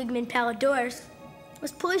grandpa, Squigman Palladors,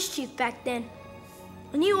 was police chief back then.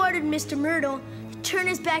 When he ordered Mr. Myrtle to turn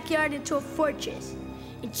his backyard into a fortress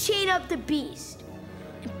and chain up the beast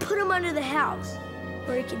and put him under the house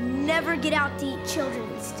where he could never get out to eat children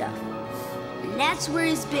and stuff. And that's where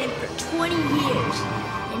he's been for 20 years.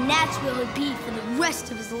 And that's where he'll be for the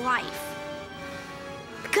rest of his life.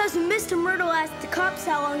 Because when Mr. Myrtle asked the cops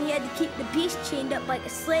how long he had to keep the beast chained up like a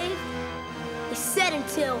slave, they said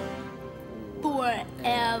until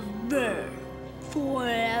forever.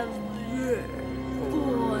 Forever.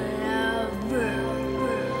 Forever.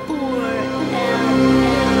 Forever.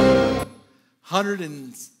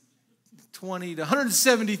 120 to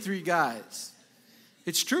 173 guys.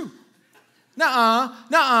 It's true.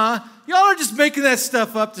 Nuh-uh. Y'all are just making that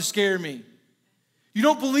stuff up to scare me. You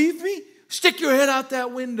don't believe me? Stick your head out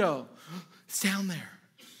that window. It's down there.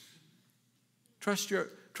 Trust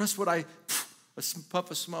what a puff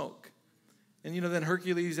of smoke. And then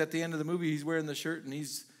Hercules at the end of the movie, he's wearing the shirt and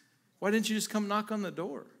why didn't you just come knock on the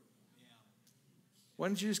door? Why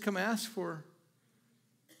didn't you just come ask for?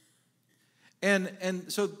 And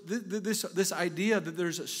so this idea that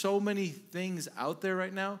there's so many things out there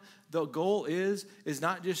right now, the goal is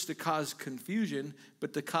not just to cause confusion,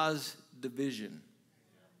 but to cause division.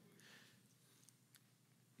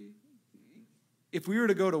 If we were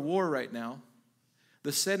to go to war right now,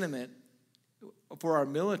 the sentiment for our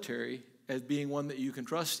military as being one that you can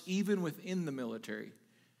trust, even within the military,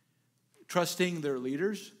 trusting their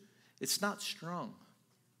leaders, it's not strong.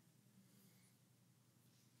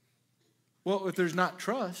 Well, if there's not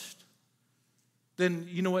trust, then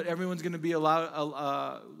you know what everyone's going to be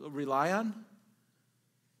allowed rely on?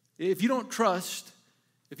 If you don't trust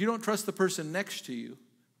the person next to you,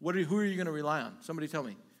 Who are you going to rely on? Somebody tell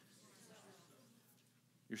me.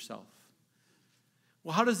 Yourself.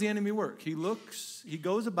 Well, how does the enemy work? He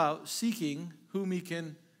goes about seeking whom he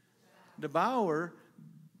can devour.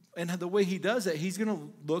 And the way he does that, he's going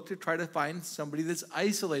to look to try to find somebody that's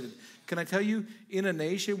isolated. Can I tell you, in a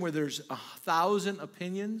nation where there's 1,000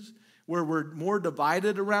 opinions, where we're more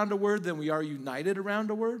divided around a word than we are united around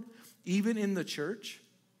a word, even in the church?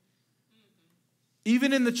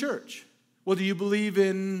 Even in the church. Well, do you believe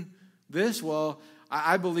in this? Well,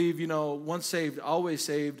 I believe, once saved, always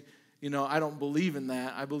saved. I don't believe in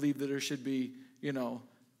that. I believe that there should be,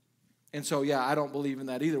 And so, I don't believe in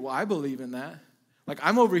that either. Well, I believe in that. Like,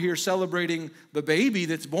 I'm over here celebrating the baby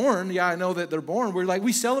that's born. Yeah, I know that they're born.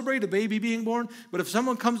 We celebrate a baby being born. But if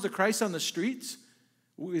someone comes to Christ on the streets,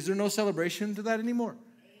 is there no celebration to that anymore?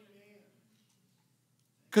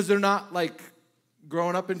 Because they're not,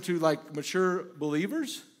 growing up into, mature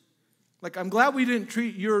believers. I'm glad we didn't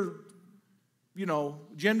treat your,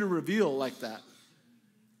 gender reveal like that.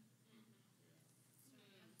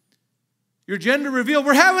 Your gender reveal,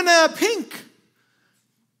 we're having a pink.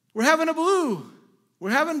 We're having a blue. We're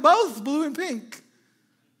having both blue and pink.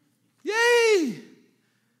 Yay!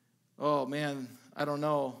 Oh, man, I don't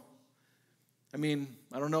know. I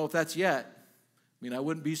don't know if that's yet. I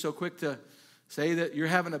wouldn't be so quick to say that you're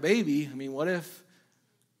having a baby. What if?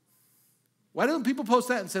 Why don't people post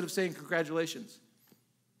that instead of saying congratulations?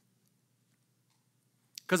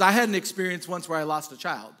 Because I had an experience once where I lost a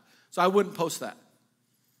child, so I wouldn't post that.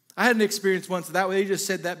 I had an experience once that way. They just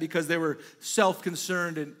said that because they were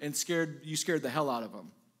self-concerned and scared. You scared the hell out of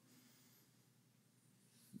them.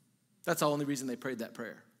 That's the only reason they prayed that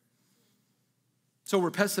prayer. So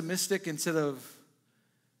we're pessimistic instead of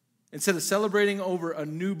celebrating over a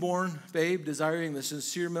newborn babe, desiring the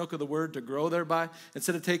sincere milk of the word to grow thereby.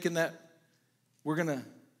 Instead of taking that,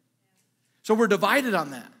 so we're divided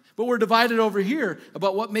on that. But we're divided over here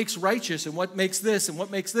about what makes righteous and what makes this and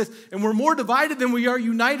what makes this. And we're more divided than we are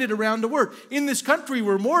united around the word. In this country,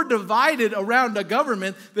 we're more divided around a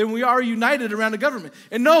government than we are united around a government.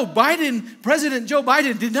 And no, President Joe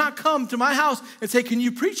Biden did not come to my house and say, can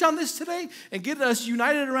you preach on this today and get us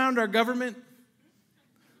united around our government?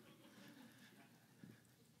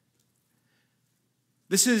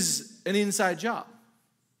 This is an inside job.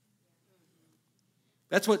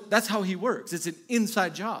 That's how he works. It's an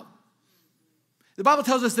inside job. The Bible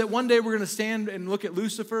tells us that one day we're going to stand and look at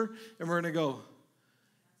Lucifer and we're going to go,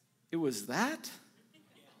 it was that?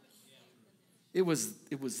 It was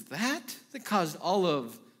that caused all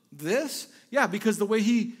of this? Yeah, because the way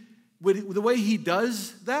he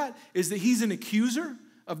does that is that he's an accuser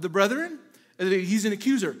of the brethren. He's an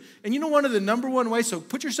accuser. And one of the number one ways, so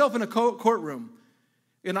put yourself in a courtroom.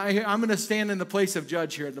 And I'm going to stand in the place of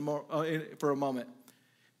judge here for a moment.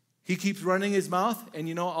 He keeps running his mouth,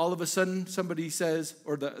 and all of a sudden somebody says,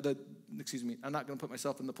 I'm not going to put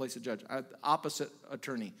myself in the place of judge. The opposite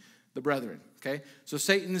attorney, the brethren, okay? So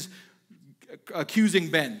Satan's accusing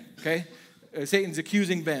Ben, okay? Satan's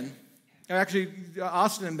accusing Ben. Actually,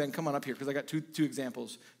 Austin and Ben, come on up here, because I got two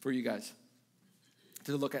examples for you guys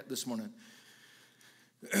to look at this morning.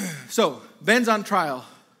 So, Ben's on trial.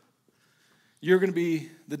 You're going to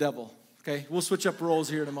be the devil, okay? We'll switch up roles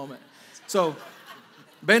here in a moment. So,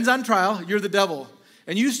 Ben's on trial, you're the devil,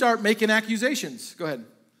 and you start making accusations. Go ahead.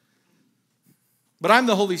 But I'm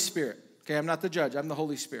the Holy Spirit, okay? I'm not the judge, I'm the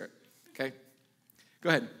Holy Spirit, okay? Go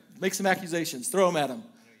ahead. Make some accusations. Throw them at him.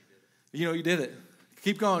 You did it.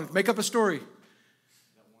 Keep going. Make up a story.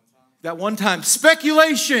 That one time.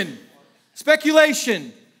 Speculation.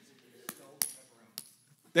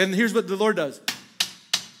 Then here's what the Lord does.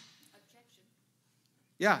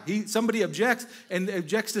 Yeah, somebody objects and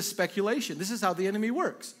objects to speculation. This is how the enemy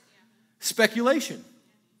works. Speculation.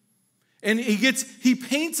 And he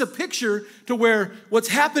paints a picture to where what's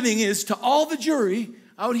happening is to all the jury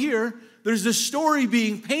out here, there's a story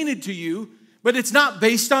being painted to you, but it's not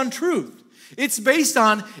based on truth. It's based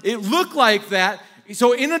on, it looked like that.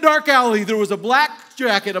 So in a dark alley, there was a black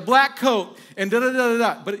jacket, a black coat, and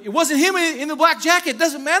da-da-da-da-da. But it wasn't him in the black jacket. It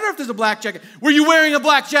doesn't matter if there's a black jacket. Were you wearing a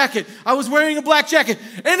black jacket? I was wearing a black jacket.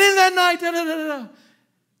 And in that night, da-da-da-da-da.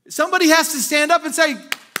 Somebody has to stand up and say,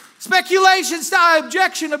 speculation, stop,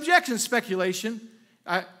 objection, speculation.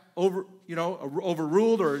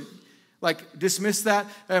 Overruled or dismiss that.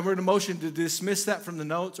 And we're in a motion to dismiss that from the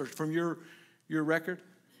notes or from your record.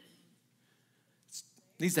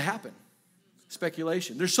 It needs to happen.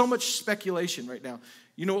 Speculation. There's so much speculation right now.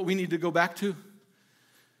 You know what we need to go back to?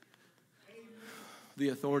 The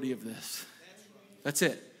authority of this. That's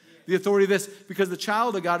it. The authority of this. Because the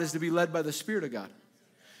child of God is to be led by the Spirit of God.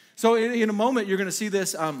 So in a moment, you're going to see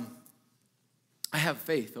this. I have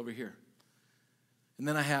faith over here. And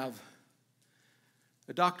then I have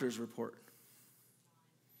a doctor's report.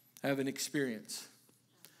 I have an experience.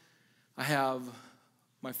 I have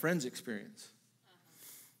my friend's experience.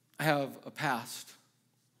 I have a past.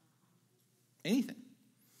 Anything.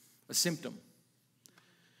 A symptom.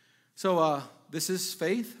 So this is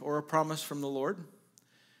faith or a promise from the Lord.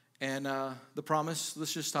 And the promise,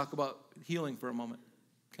 let's just talk about healing for a moment.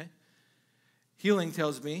 Okay? Healing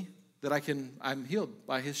tells me that I'm healed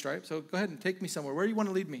by his stripes. So go ahead and take me somewhere. Where do you want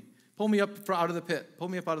to lead me? Pull me up out of the pit. Pull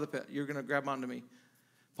me up out of the pit. You're going to grab onto me.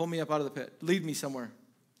 Pull me up out of the pit. Lead me somewhere.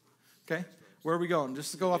 Okay? Where are we going?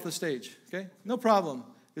 Just go off the stage. Okay? No problem.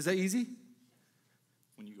 Is that easy?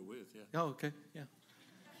 When you go with, yeah. Oh, okay. Yeah.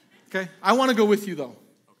 Okay? I want to go with you, though.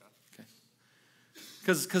 Okay.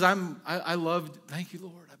 Because I love, thank you,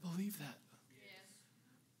 Lord. I believe that.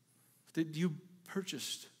 That you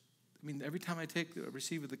purchased. I mean, every time I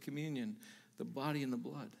receive the communion, the body and the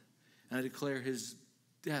blood, and I declare his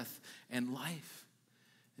death and life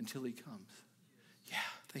until he comes. Yeah,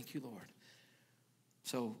 thank you, Lord.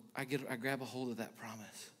 So I grab a hold of that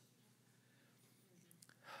promise.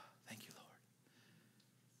 Thank you,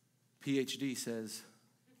 Lord. PhD says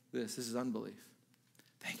this is unbelief.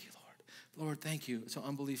 Thank you, Lord. Lord, thank you. So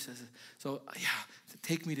unbelief says it. So yeah,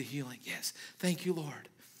 take me to healing. Yes, thank you, Lord.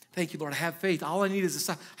 Thank you, Lord. I have faith. All I need is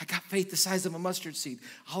I got faith the size of a mustard seed.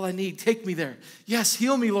 All I need, take me there. Yes,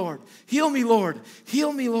 heal me, Lord. Heal me, Lord.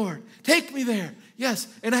 Heal me, Lord. Take me there. Yes,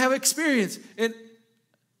 and I have experience. And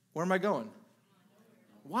where am I going?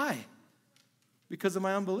 Why? Because of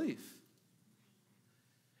my unbelief.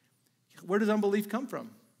 Where does unbelief come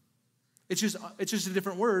from? It's just a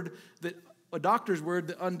different word, a doctor's word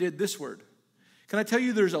that undid this word. Can I tell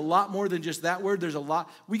you there's a lot more than just that word? There's a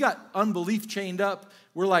lot. We got unbelief chained up.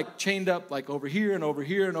 We're like chained up like over here and over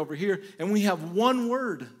here and over here. And we have one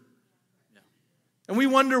word. Yeah. And we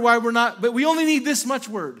wonder why we're not, but we only need this much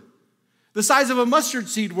word. The size of a mustard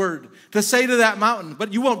seed word to say to that mountain.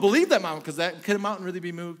 But you won't believe that mountain because can a mountain really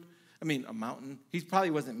be moved? I mean, a mountain. He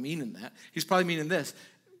probably wasn't meaning that. He's probably meaning this.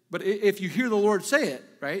 But if you hear the Lord say it,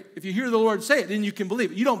 right? If you hear the Lord say it, then you can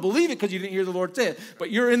believe it. You don't believe it because you didn't hear the Lord say it.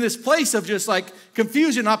 But you're in this place of just like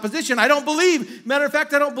confusion, opposition. I don't believe. Matter of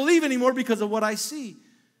fact, I don't believe anymore because of what I see.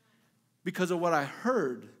 Because of what I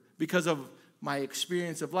heard. Because of my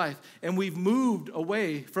experience of life. And we've moved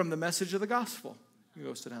away from the message of the gospel. You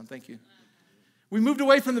go sit down. Thank you. We moved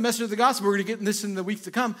away from the message of the gospel. We're going to get this in the weeks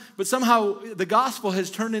to come. But somehow the gospel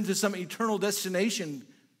has turned into some eternal destination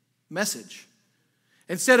message.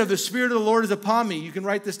 Instead of the Spirit of the Lord is upon me, you can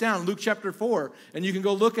write this down, Luke chapter 4, and you can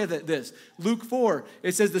go look at this. Luke 4,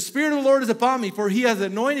 it says, the Spirit of the Lord is upon me, for he has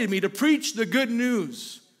anointed me to preach the good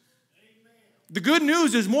news. Amen. The good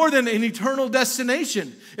news is more than an eternal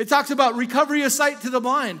destination. It talks about recovery of sight to the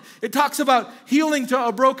blind. It talks about healing to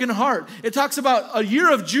a broken heart. It talks about a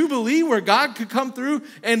year of jubilee where God could come through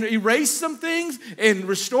and erase some things and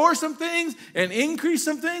restore some things and increase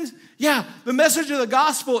some things. Yeah, the message of the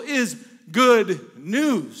gospel is good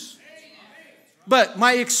news. But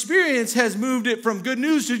my experience has moved it from good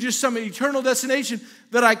news to just some eternal destination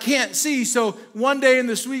that I can't see. So one day in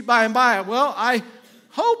the sweet by and by, well, I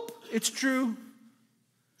hope it's true.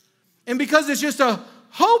 And because it's just a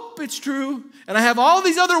hope it's true, and I have all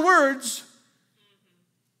these other words,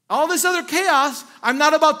 all this other chaos, I'm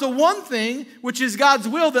not about the one thing, which is God's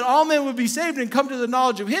will, that all men would be saved and come to the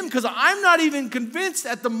knowledge of him, because I'm not even convinced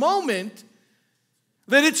at the moment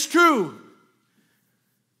that it's true.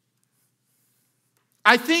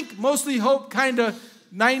 I think mostly hope, kind of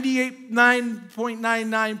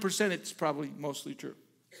 99.99% it's probably mostly true.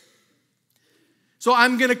 So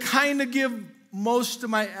I'm going to kind of give most of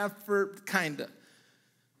my effort,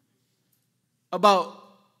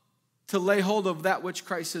 to lay hold of that which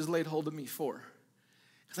Christ has laid hold of me for.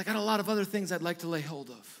 Because I got a lot of other things I'd like to lay hold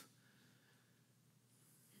of.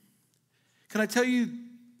 Can I tell you,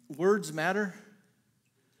 words matter?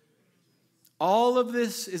 All of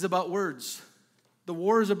this is about words. The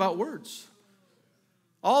war is about words.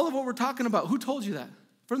 All of what we're talking about, who told you that?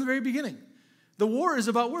 From the very beginning. The war is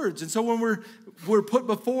about words. And so when we're put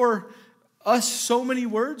before us so many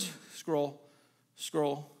words, scroll.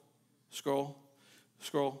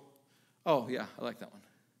 Oh, yeah, I like that one.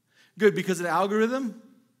 Good, because the algorithm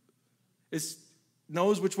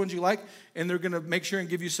knows which ones you like, and they're going to make sure and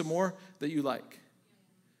give you some more that you like.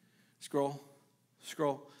 Scroll.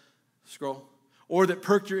 Or that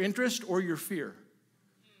perked your interest or your fear.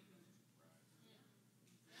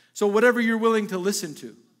 So whatever you're willing to listen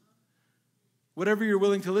to. Whatever you're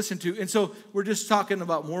willing to listen to. And so we're just talking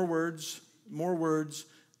about more words,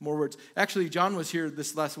 More words. Actually, John was here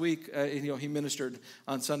this last week, and he ministered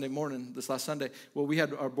on Sunday morning, this last Sunday. Well, we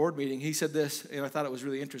had our board meeting. He said this, and I thought it was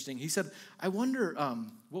really interesting. He said, I wonder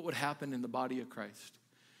what would happen in the body of Christ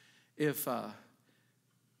if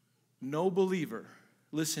no believer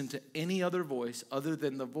listened to any other voice other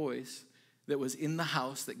than the voice that was in the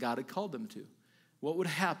house that God had called them to. What would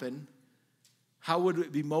happen? How would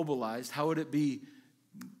it be mobilized? How would it be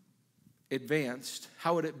advanced?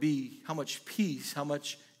 How would it be? How much peace? How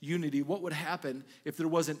much unity? What would happen if there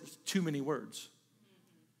wasn't too many words?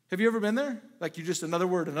 Have you ever been there? Like you just another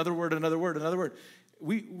word, another word, another word, another word.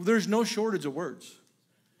 There's no shortage of words.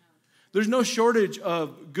 There's no shortage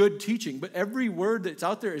of good teaching, but every word that's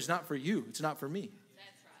out there is not for you. It's not for me.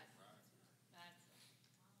 That's right.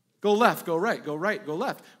 Go left, go right, go right, go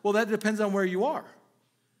left. Well, that depends on where you are.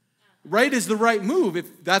 Right is the right move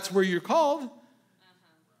if that's where you're called.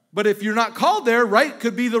 But if you're not called there, right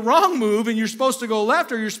could be the wrong move, and you're supposed to go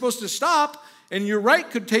left or you're supposed to stop, and your right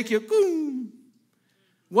could take you, boom.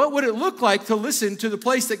 What would it look like to listen to the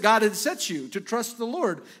place that God had set you, to trust the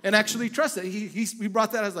Lord and actually trust it? He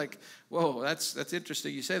brought that. I was like, whoa, that's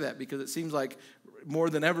interesting you say that, because it seems like more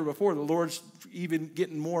than ever before, the Lord's even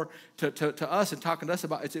getting more to us and talking to us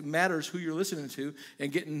about it matters who you're listening to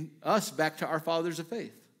and getting us back to our fathers of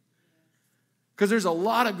faith. Because there's a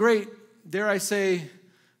lot of great, dare I say,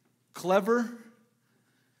 clever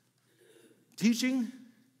teaching,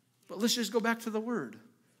 but let's just go back to the Word.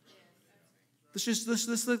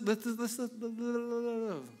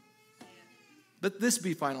 Let this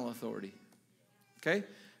be final authority. Okay?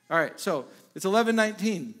 All right, so it's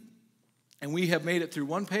 11:19, and we have made it through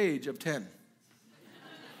one page of 10.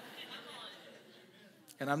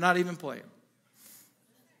 And I'm not even playing.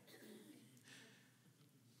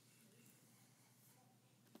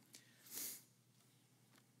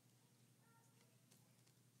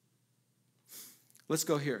 Let's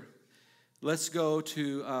go here. Let's go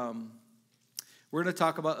to, we're going to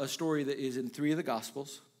talk about a story that is in 3 of the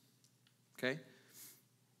Gospels, okay?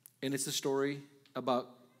 And it's a story about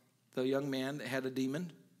the young man that had a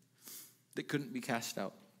demon that couldn't be cast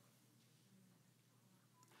out.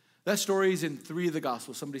 That story is in 3 of the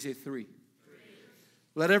Gospels. Somebody say 3.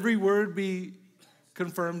 Let every word be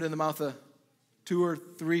confirmed in the mouth of 2 or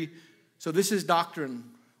 3. So this is doctrine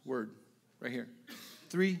word right here.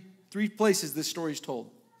 3 places this story is told,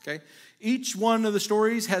 okay? Each one of the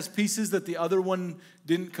stories has pieces that the other one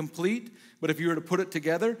didn't complete, but if you were to put it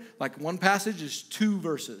together, like one passage is 2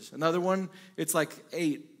 verses. Another one, it's like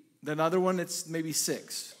 8. Another one, it's maybe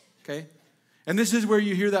 6, okay? And this is where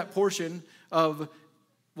you hear that portion of,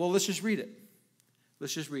 well, let's just read it.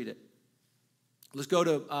 Let's just read it. Let's go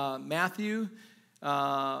to Matthew.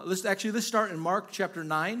 Let's start in Mark chapter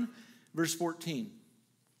 9, verse 14.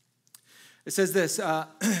 It says this,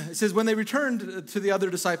 it says, when they returned to the other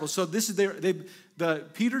disciples, so this is the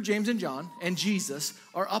Peter, James, and John, and Jesus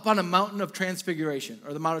are up on a mountain of transfiguration,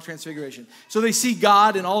 or the Mount of Transfiguration. So they see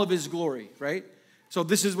God in all of his glory, right? So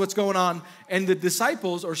this is what's going on. And the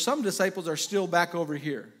disciples, or some disciples, are still back over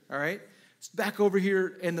here, all right? It's back over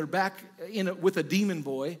here, and they're back with a demon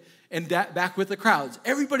boy, and back with the crowds.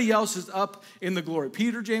 Everybody else is up in the glory.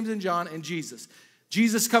 Peter, James, and John, and Jesus.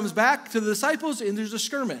 Jesus comes back to the disciples, and there's a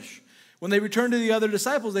skirmish. When they returned to the other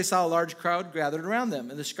disciples, they saw a large crowd gathered around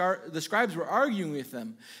them, and the scribes were arguing with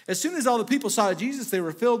them. As soon as all the people saw Jesus, they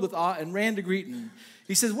were filled with awe and ran to greet him.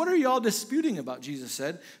 He says, "What are you all disputing about?" Jesus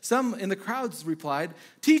said. Some in the crowds replied,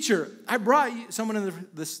 "Teacher, I brought you," someone in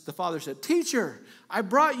the father said, "Teacher, I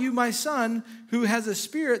brought you my son who has a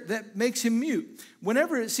spirit that makes him mute.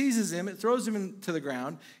 Whenever it seizes him, it throws him into the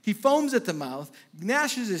ground. He foams at the mouth,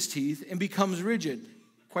 gnashes his teeth, and becomes rigid."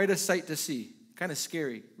 Quite a sight to see. Kind of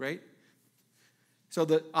scary, right?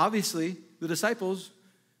 So obviously, the disciples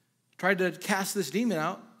tried to cast this demon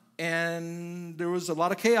out, and there was a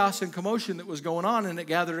lot of chaos and commotion that was going on, and it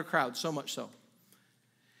gathered a crowd, so much so.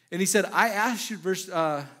 And he said, I asked you,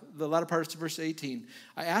 the latter part of verse 18,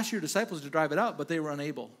 I asked your disciples to drive it out, but they were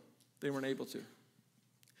unable. They weren't able to.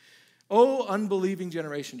 "O unbelieving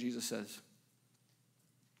generation," Jesus says,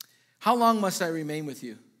 "how long must I remain with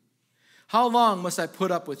you? How long must I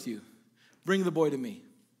put up with you? Bring the boy to me."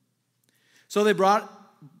 So they brought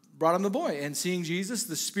him the boy, and seeing Jesus,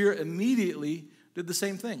 the spirit immediately did the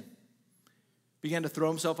same thing. Began to throw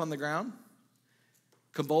himself on the ground,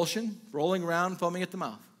 convulsion, rolling around, foaming at the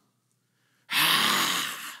mouth.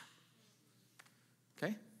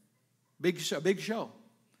 Okay? Big show,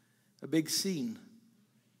 a big scene.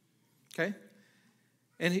 Okay?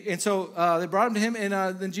 And so they brought him to him,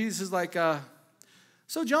 and then Jesus is like,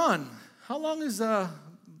 "So John, how long has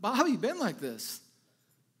Bobby been like this?"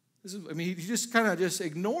 He just kind of just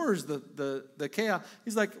ignores the chaos.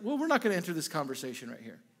 He's like, well, we're not going to enter this conversation right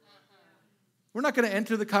here. We're not going to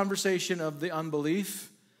enter the conversation of the unbelief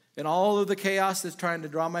and all of the chaos that's trying to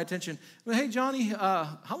draw my attention. But hey, Johnny,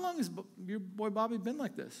 how long has your boy Bobby been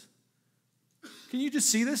like this? Can you just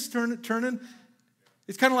see this turning?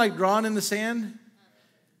 It's kind of like drawn in the sand.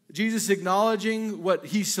 Jesus acknowledging what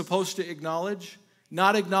he's supposed to acknowledge,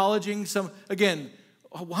 not acknowledging some, again,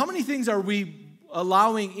 how many things are we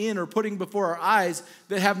allowing in or putting before our eyes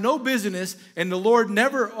that have no business and the Lord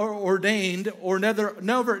never ordained or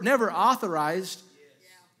never authorized,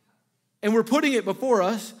 and we're putting it before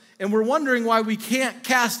us, and we're wondering why we can't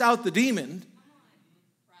cast out the demon.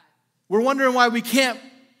 We're wondering why we can't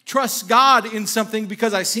trust God in something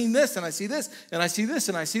because I've seen this and I see this and I see this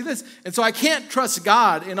and I see this, and so I can't trust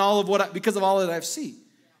God in all of because of all that I've seen.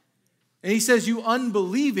 And he says, you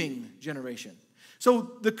unbelieving generation.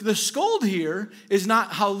 So the scold here is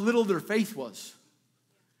not how little their faith was.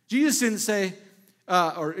 Jesus didn't say,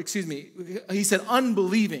 he said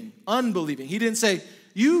unbelieving. He didn't say,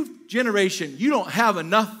 you generation, you don't have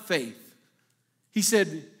enough faith. He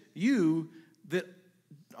said, you that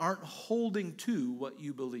aren't holding to what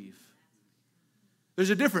you believe.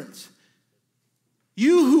 There's a difference.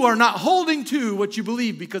 You who are not holding to what you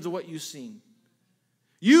believe because of what you've seen.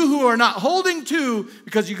 You who are not holding to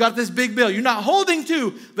because you got this big bill. You're not holding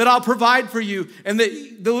to that I'll provide for you and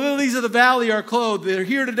that the lilies of the valley are clothed. They're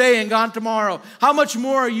here today and gone tomorrow. How much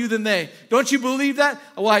more are you than they? Don't you believe that?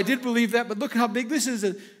 Well, I did believe that, but look how big this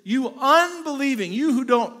is. You unbelieving, you who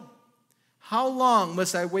don't. How long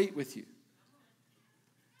must I wait with you?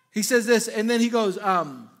 He says this, and then he goes,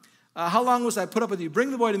 how long must I put up with you?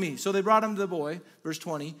 Bring the boy to me. So they brought him to the boy, verse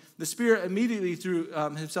 20. The spirit immediately threw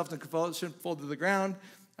himself in convulsion, fell to the ground,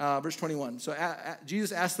 verse 21. So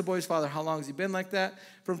Jesus asked the boy's father, how long has he been like that?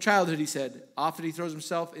 From childhood, he said. Often he throws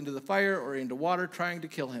himself into the fire or into water, trying to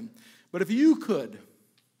kill him. But if you could,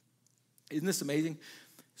 isn't this amazing?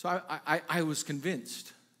 So I was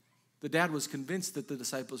convinced. The dad was convinced that the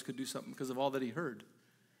disciples could do something because of all that he heard.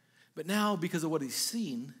 But now, because of what he's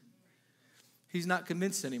seen, he's not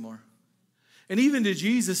convinced anymore. And even to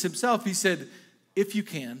Jesus himself, he said, if you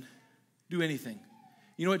can, do anything.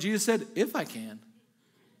 You know what Jesus said? If I can.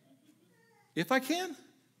 If I can.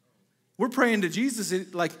 We're praying to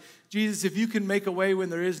Jesus like, Jesus, if you can make a way when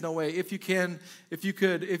there is no way. If you can, if you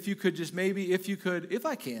could just maybe, if you could, if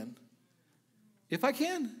I can. If I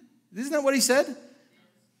can. Isn't that what he said?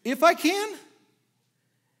 If I can.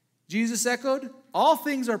 Jesus echoed, all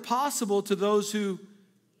things are possible to those who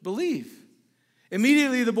believe.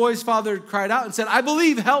 Immediately the boy's father cried out and said, I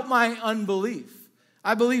believe, help my unbelief.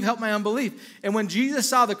 I believe, help my unbelief. And when Jesus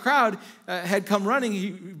saw the crowd had come running,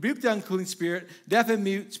 he rebuked the unclean spirit, deaf and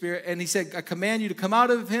mute spirit, and he said, I command you to come out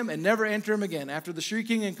of him and never enter him again. After the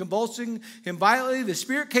shrieking and convulsing him violently, the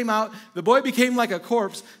spirit came out. The boy became like a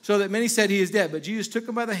corpse, so that many said he is dead. But Jesus took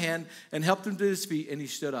him by the hand and helped him to his feet, and he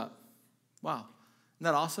stood up. Wow. Isn't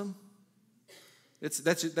that awesome?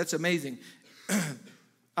 That's amazing.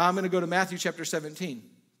 I'm going to go to Matthew chapter 17.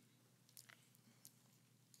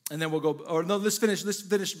 And then we'll go, or no, let's finish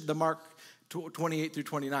the Mark 28 through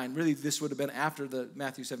 29. Really, this would have been after the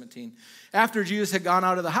Matthew 17. After Jesus had gone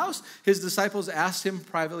out of the house, his disciples asked him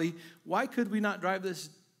privately, why could we not drive this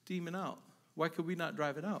demon out? Why could we not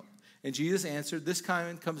drive it out? And Jesus answered, this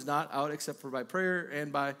kind comes not out except for by prayer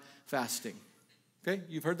and by fasting. Okay,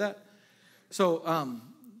 you've heard that? So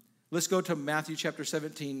let's go to Matthew chapter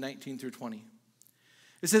 17, 19 through 20.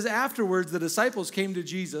 It says, afterwards, the disciples came to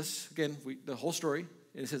Jesus. Again, the whole story.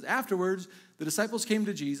 It says, afterwards, the disciples came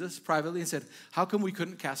to Jesus privately and said, how come we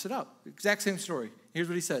couldn't cast it out? Exact same story. Here's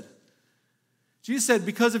what he said. Jesus said,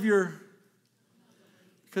 because of your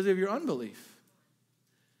unbelief.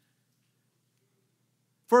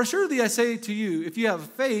 For assuredly I say to you, if you have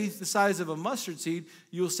faith the size of a mustard seed,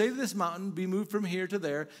 you will say to this mountain, be moved from here to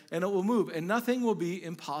there, and it will move, and nothing will be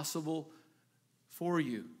impossible for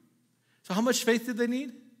you. So how much faith did they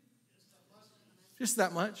need? Just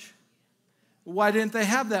that much. Why didn't they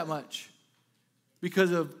have that much?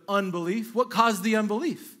 Because of unbelief. What caused the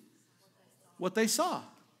unbelief? What they saw.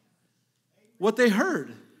 What they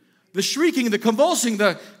heard. The shrieking, the convulsing,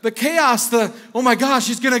 the chaos, oh my gosh,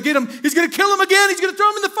 he's going to get him. He's going to kill him again. He's going to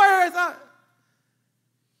throw him in the fire, I thought.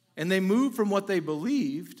 And they moved from what they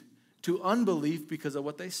believed to unbelief because of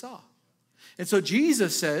what they saw. And so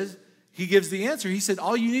Jesus says, he gives the answer. He said,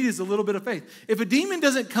 all you need is a little bit of faith. If a demon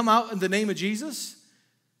doesn't come out in the name of Jesus,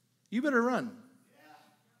 you better run.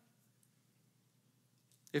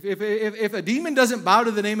 If a demon doesn't bow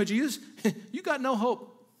to the name of Jesus, you got no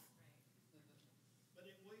hope. But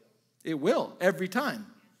it will every time.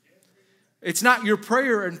 It's not your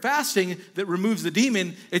prayer and fasting that removes the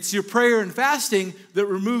demon. It's your prayer and fasting that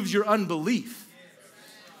removes your unbelief.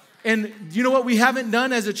 And you know what we haven't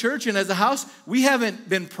done as a church and as a house? We haven't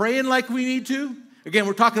been praying like we need to. Again,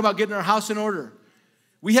 we're talking about getting our house in order.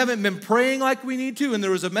 We haven't been praying like we need to. And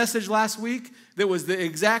there was a message last week that was the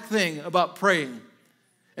exact thing about praying.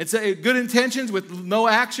 It's good intentions with no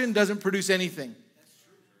action doesn't produce anything.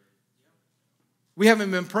 We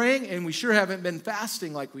haven't been praying, and we sure haven't been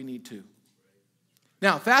fasting like we need to.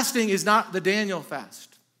 Now, fasting is not the Daniel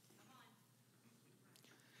fast.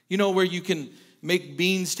 You know where you can make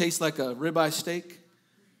beans taste like a ribeye steak?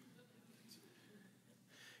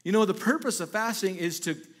 You know, the purpose of fasting is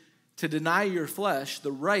to deny your flesh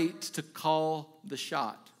the right to call the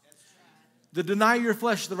shot. To deny your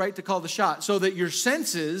flesh the right to call the shot so that your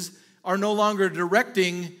senses are no longer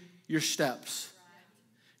directing your steps,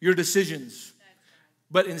 your decisions,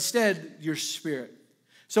 but instead your spirit.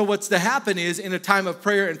 So what's to happen is in a time of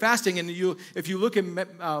prayer and fasting, and if you look in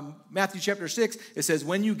Matthew chapter 6, it says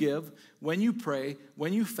when you give, when you pray,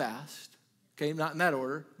 when you fast, okay, not in that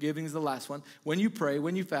order, giving is the last one, when you pray,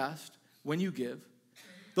 when you fast, when you give.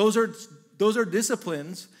 Those are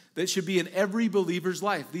disciplines that should be in every believer's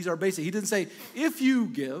life. These are basic. He didn't say if you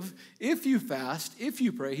give, if you fast, if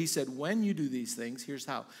you pray. He said when you do these things, here's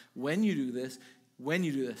how. When you do this, when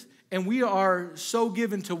you do this. And we are so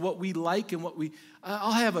given to what we like and what we,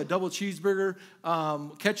 I'll have a double cheeseburger,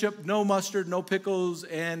 ketchup, no mustard, no pickles,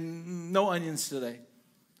 and no onions today.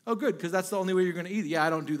 Oh, good, because that's the only way you're going to eat it. Yeah, I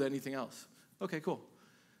don't do anything else. Okay, cool.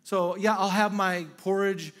 So, yeah, I'll have my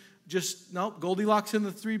porridge, Goldilocks and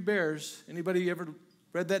the Three Bears. Anybody ever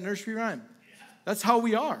read that nursery rhyme? That's how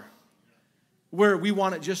we are, where we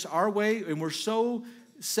want it just our way, and we're so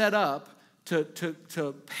set up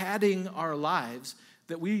to padding our lives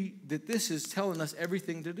that this is telling us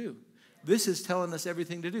everything to do. This is telling us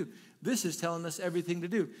everything to do. This is telling us everything to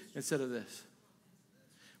do instead of this.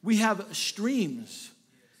 We have streams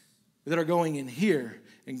that are going in here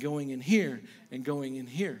and going in here and going in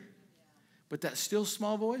here. But that still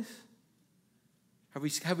small voice,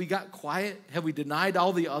 have we got quiet? Have we denied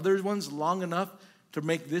all the other ones long enough to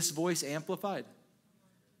make this voice amplified?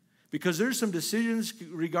 Because there's some decisions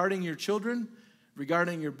regarding your children,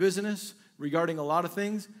 regarding your business, regarding a lot of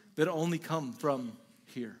things that only come from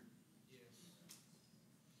here.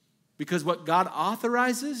 Because what God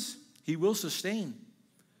authorizes, He will sustain.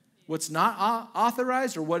 What's not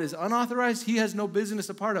authorized or what is unauthorized, He has no business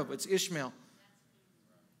a part of. It's Ishmael.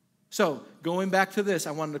 So, going back to this,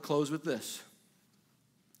 I wanted to close with this.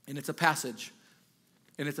 And it's a passage.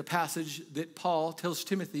 And it's a passage that Paul tells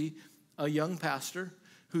Timothy, a young pastor,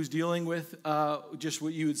 who's dealing with just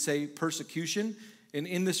what you would say persecution. And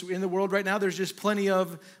in the world right now, there's just plenty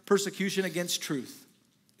of persecution against truth.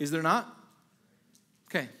 Is there not?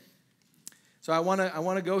 Okay. So I want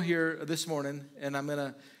to go here this morning, and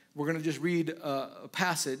we're gonna just read a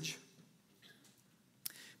passage.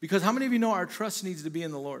 Because how many of you know our trust needs to be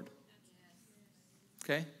in the Lord?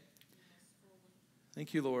 Okay.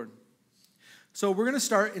 Thank you, Lord. So we're going to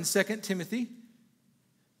start in 2 Timothy.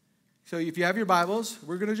 So if you have your Bibles,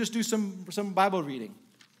 we're going to just do some Bible reading.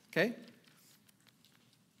 Okay?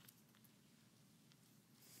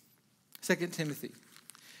 2 Timothy.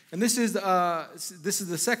 And this is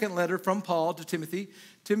the second letter from Paul to Timothy.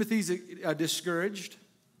 Timothy's discouraged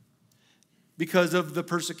because of the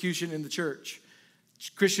persecution in the church.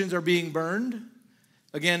 Christians are being burned.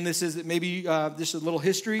 Again, this is maybe just a little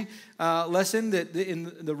history lesson that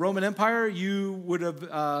in the Roman Empire, you would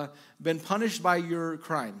have been punished by your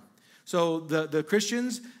crime. So the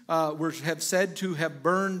Christians have said to have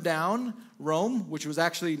burned down Rome, which was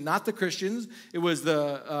actually not the Christians. It was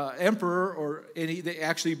the emperor, they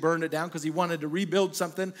actually burned it down because he wanted to rebuild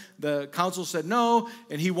something. The council said no,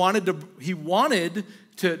 and he wanted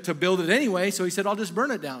to build it anyway, so he said, I'll just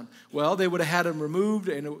burn it down. Well, they would have had him removed,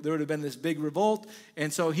 and there would have been this big revolt,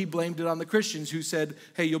 and so he blamed it on the Christians who said,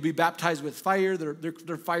 hey, you'll be baptized with fire.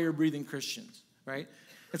 They're fire-breathing Christians, right?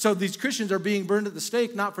 And so these Christians are being burned at the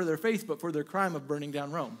stake, not for their faith, but for their crime of burning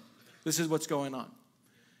down Rome. This is what's going on.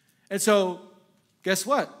 And so, guess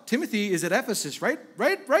what? Timothy is at Ephesus, right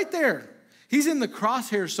there. He's in the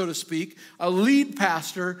crosshairs, so to speak, a lead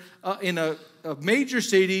pastor in a major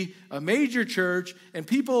city, a major church, and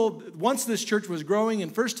people, once this church was growing in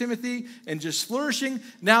 1 Timothy and just flourishing,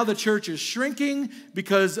 now the church is shrinking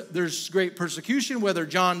because there's great persecution, whether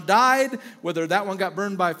John died, whether that one got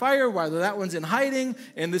burned by fire, whether that one's in hiding,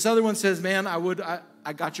 and this other one says, man,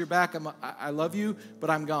 I got your back, I love you, but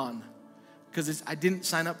I'm gone because I didn't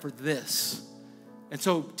sign up for this. And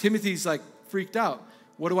so Timothy's like freaked out.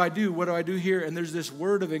 What do I do? What do I do here? And there's this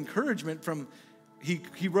word of encouragement from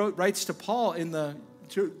he writes to Paul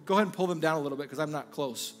go ahead and pull them down a little bit because I'm not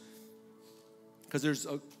close. Because there's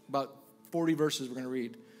about 40 verses we're going to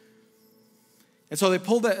read. And so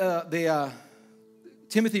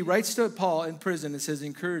Timothy writes to Paul in prison and says,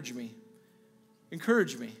 encourage me.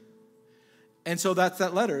 Encourage me. And so that's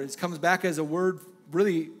that letter. It comes back as a word,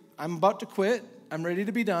 really, I'm about to quit. I'm ready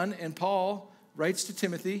to be done. And Paul writes to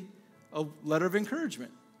Timothy a letter of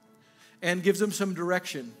encouragement and gives him some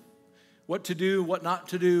direction. What to do, what not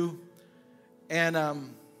to do.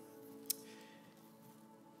 And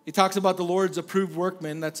he talks about the Lord's approved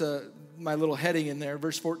workman. That's my little heading in there,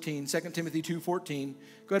 verse 14, 2 Timothy 2:14.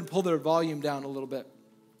 Go ahead and pull their volume down a little bit.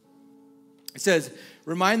 It says,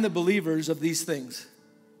 remind the believers of these things.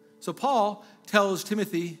 So Paul tells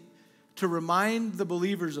Timothy to remind the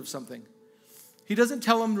believers of something. He doesn't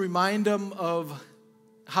tell them to remind them of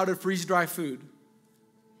how to freeze dry food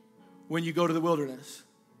when you go to the wilderness.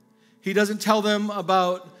 He doesn't tell them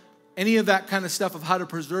about any of that kind of stuff of how to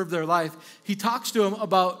preserve their life. He talks to them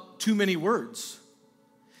about too many words.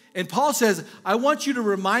 And Paul says, I want you to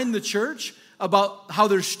remind the church about how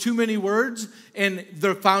there's too many words and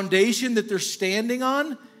the foundation that they're standing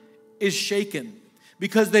on is shaken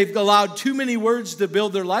because they've allowed too many words to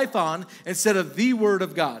build their life on instead of the Word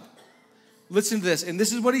of God. Listen to this. And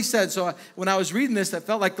this is what he said. So when I was reading this, I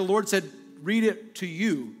felt like the Lord said, read it to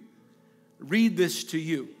you. Read this to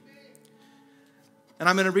you. And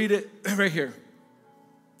I'm going to read it right here.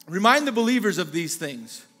 Remind the believers of these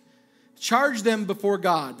things. Charge them before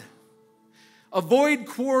God. Avoid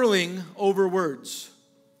quarreling over words.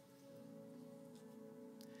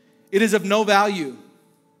 It is of no value.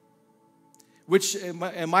 Which, in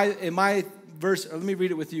my verse, let me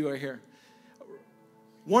read it with you right here.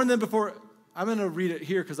 Warn them before, I'm going to read it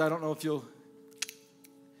here because I don't know if you'll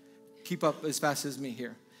keep up as fast as me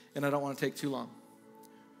here. And I don't want to take too long.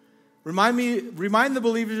 Remind the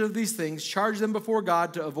believers of these things, charge them before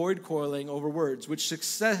God to avoid quarreling over words, which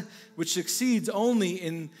succeeds only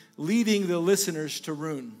in leading the listeners to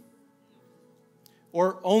ruin,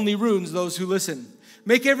 or only ruins those who listen.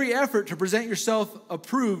 Make every effort to present yourself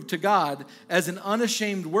approved to God as an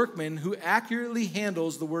unashamed workman who accurately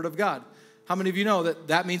handles the word of God. How many of you know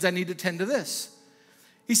that means I need to tend to this?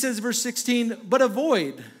 He says, verse 16, but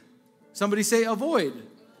avoid. Somebody say avoid.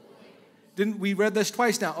 We read this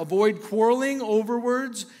twice now. Avoid quarreling over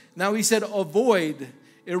words. Now he said avoid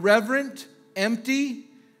irreverent, empty,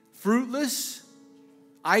 fruitless,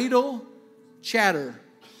 idle chatter,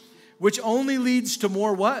 which only leads to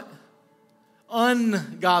more what?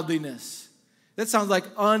 Ungodliness. That sounds like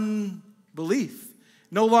unbelief.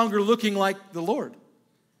 No longer looking like the Lord.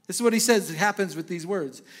 This is what he says happens with these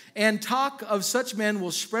words. And talk of such men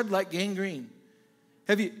will spread like gangrene.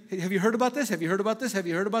 Have you heard about this? Have you heard about this? Have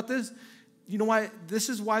you heard about this? You know why? This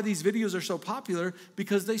is why these videos are so popular,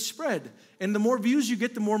 because they spread. And the more views you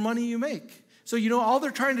get, the more money you make. So, all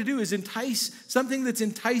they're trying to do is entice something that's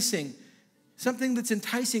enticing. Something that's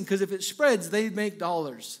enticing, because if it spreads, they make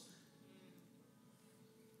dollars.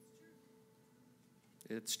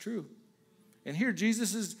 It's true. And here,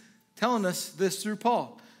 Jesus is telling us this through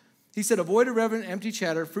Paul. He said, avoid irreverent, empty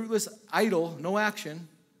chatter, fruitless, idle, no action.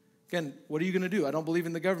 Again, what are you going to do? I don't believe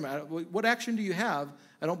in the government. What action do you have?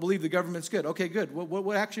 I don't believe the government's good. Okay, good.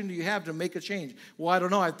 What action do you have to make a change? Well, I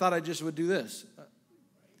don't know. I thought I just would do this.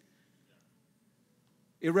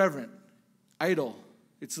 Irreverent, idle.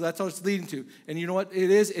 That's what it's leading to. And you know what it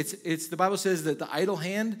is? It's the Bible says that the idle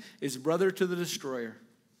hand is brother to the destroyer.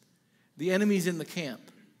 The enemy's in the camp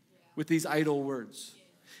with these idle words.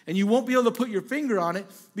 And you won't be able to put your finger on it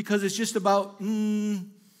because it's just about,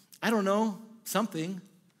 I don't know, something.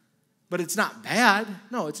 But it's not bad.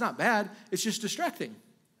 No, it's not bad. It's just distracting.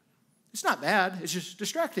 It's not bad. It's just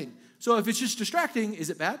distracting. So if it's just distracting, is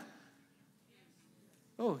it bad?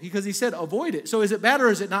 Oh, because he said avoid it. So is it bad or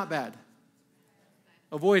is it not bad?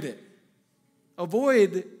 Avoid it.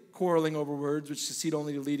 Avoid quarreling over words, which succeed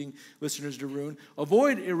only to leading listeners to ruin.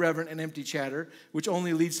 Avoid irreverent and empty chatter, which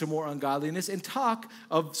only leads to more ungodliness. And talk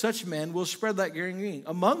of such men will spread like gangrene.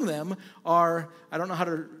 Among them are, I don't know how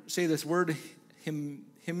to say this word,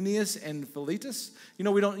 Hymenaeus and Philetus.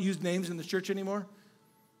 We don't use names in the church anymore.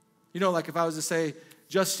 Like if I was to say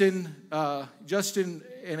Justin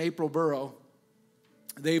and April Burrow,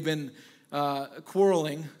 they've been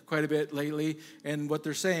quarreling quite a bit lately, and what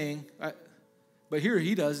they're saying, but here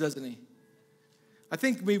he does, doesn't he? I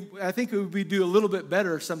think we do a little bit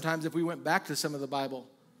better sometimes if we went back to some of the Bible,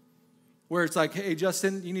 where it's like, hey,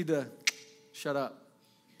 Justin, you need to shut up.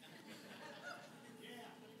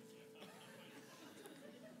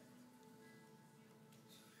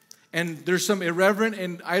 And there's some irreverent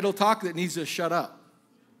and idle talk that needs to shut up.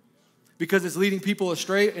 because it's leading people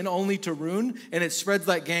astray and only to ruin, and it spreads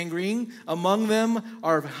like gangrene. Among them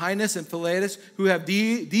are Hynus and Philetus, who have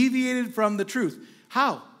deviated from the truth.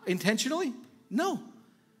 How? Intentionally? No.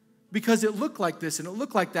 Because it looked like this, and it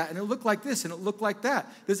looked like that, and it looked like this, and it looked like that.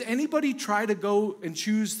 Does anybody try to go and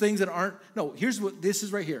choose things that aren't? No, this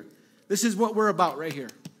is right here. This is what we're about right here.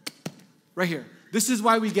 Right here. This is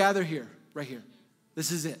why we gather here, right here.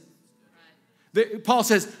 This is it. Paul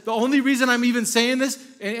says, the only reason I'm even saying this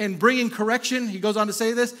and bringing correction, he goes on to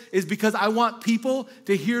say this, is because I want people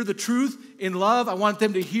to hear the truth in love. I want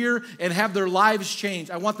them to hear and have their lives changed.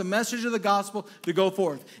 I want the message of the gospel to go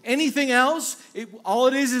forth. Anything else, all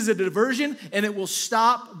it is a diversion, and it will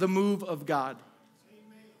stop the move of God.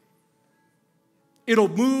 It'll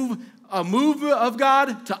move a move of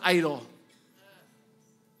God to idol.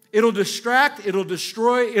 It'll distract, it'll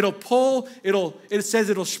destroy, it'll pull, it says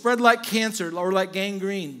it'll spread like cancer or like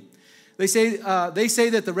gangrene. They say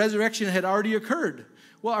that the resurrection had already occurred.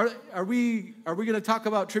 Well, are we going to talk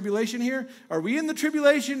about tribulation here? Are we in the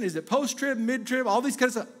tribulation? Is it post-trib, mid-trib, all these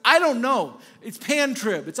kinds of stuff? I don't know. It's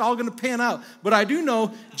pan-trib. It's all going to pan out. But I do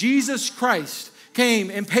know Jesus Christ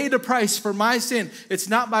came and paid a price for my sin. It's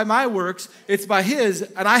not by my works, it's by his,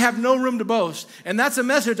 and I have no room to boast. And that's a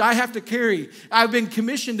message I have to carry. I've been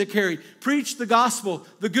commissioned to carry. Preach the gospel,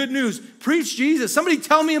 the good news. Preach Jesus. Somebody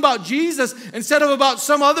tell me about Jesus instead of about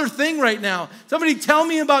some other thing right now. Somebody tell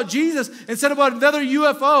me about Jesus instead of about another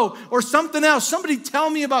UFO or something else. Somebody tell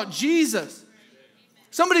me about Jesus.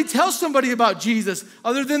 Somebody tell somebody about Jesus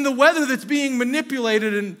other than the weather that's being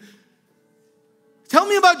manipulated. And tell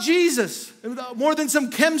me about Jesus more than some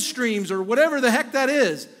chem streams or whatever the heck that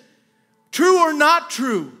is. True or not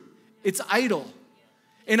true, it's idle.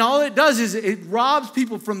 And all it does is it robs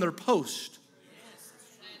people from their post.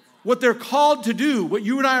 What they're called to do, what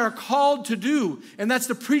you and I are called to do, and that's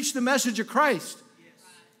to preach the message of Christ.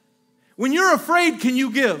 When you're afraid, can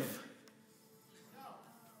you give?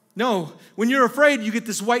 No. When you're afraid, you get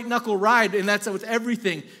this white knuckle ride, and that's with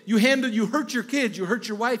everything. You hurt your kids, you hurt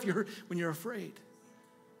your wife, when you're afraid.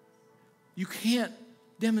 You can't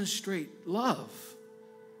demonstrate love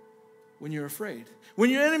when you're afraid. When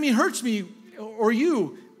your enemy hurts me or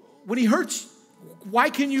you, when he hurts, why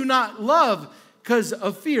can you not love? Because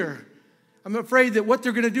of fear. I'm afraid that what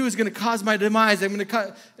they're going to do is going to cause my demise.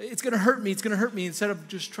 It's going to hurt me. It's going to hurt me instead of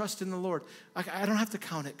just trust in the Lord. I don't have to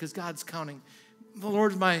count it because God's counting. The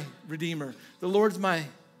Lord's my Redeemer. The Lord's my...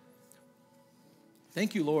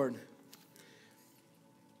 Thank you, Lord.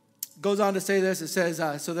 Goes on to say this. It says,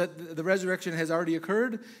 so that the resurrection has already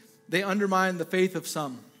occurred, they undermine the faith of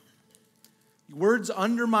some. Words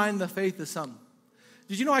undermine the faith of some.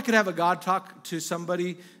 Did you know I could have a God talk to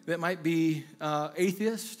somebody that might be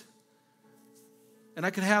atheist? And I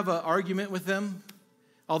could have an argument with them,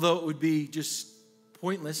 although it would be just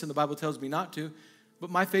pointless, and the Bible tells me not to. But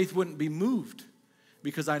my faith wouldn't be moved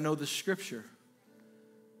because I know the Scripture.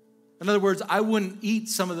 In other words, I wouldn't eat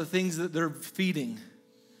some of the things that they're feeding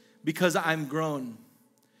because I'm grown.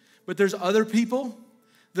 But there's other people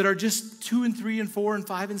that are just 2 and 3 and 4 and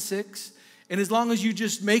 5 and 6. And as long as you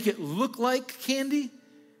just make it look like candy,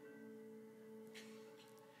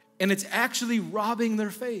 and it's actually robbing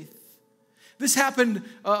their faith. This happened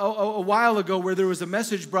a while ago where there was a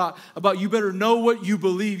message brought about you better know what you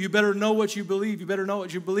believe. You better know what you believe. You better know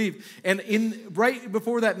what you believe. And right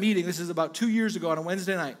before that meeting, this is about 2 years ago on a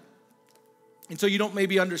Wednesday night. And so you don't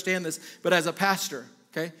maybe understand this, but as a pastor,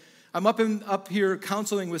 okay, I'm up here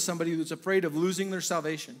counseling with somebody who's afraid of losing their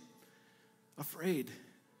salvation. Afraid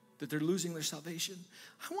that they're losing their salvation.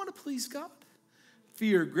 I want to please God.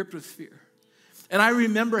 Fear, gripped with fear. And I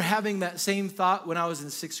remember having that same thought when I was in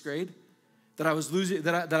 6th grade, that I was losing,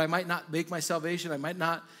 that I might not make my salvation, I might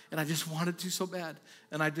not, and I just wanted to so bad.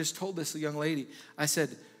 And I just told this young lady, I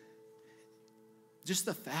said, just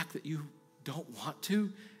the fact that you don't want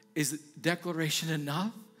to is declaration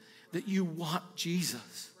enough that you want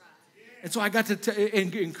Jesus. And so I got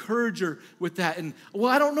to encourage her with that. And,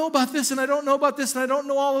 well, I don't know about this, and I don't know about this, and I don't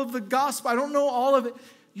know all of the gospel. I don't know all of it.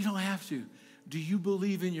 You don't have to. Do you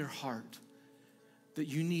believe in your heart that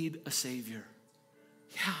you need a Savior?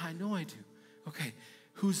 Yeah, I know I do. Okay,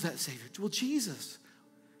 who's that Savior? Well, Jesus.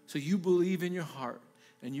 So you believe in your heart,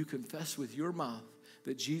 and you confess with your mouth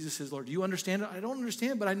that Jesus is Lord. Do you understand it? I don't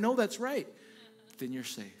understand, but I know that's right. Then you're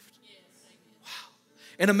saved.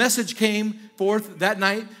 And a message came forth that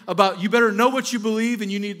night about you better know what you believe,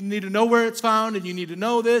 and you need to know where it's found, and you need to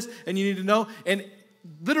know this, and you need to know. And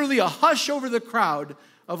literally a hush over the crowd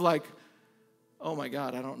of like, oh my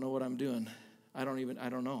God, I don't know what I'm doing. I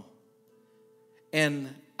don't know.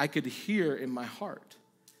 And I could hear in my heart,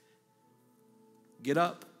 get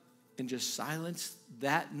up and just silence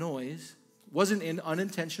that noise. Wasn't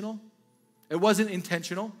unintentional. It wasn't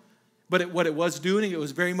intentional. But what it was doing, it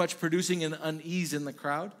was very much producing an unease in the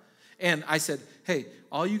crowd. And I said, hey,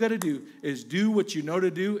 all you got to do is do what you know to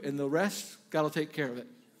do, and the rest, God will take care of it.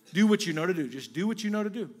 Do what you know to do. Just do what you know to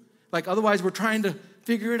do. Like, otherwise, we're trying to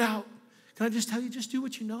figure it out. Can I just tell you, just do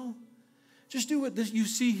what you know. Just do what you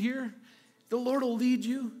see here. The Lord will lead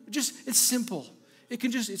you. It's simple.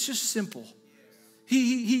 It's just simple.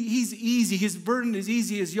 He's easy. His burden is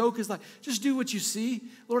easy. His yoke is light. Just do what you see.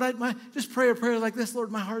 Lord, just pray a prayer like this.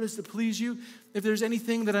 Lord, my heart is to please you. If there's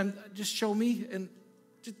anything that just show me. And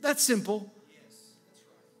that's simple.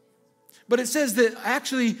 But it says that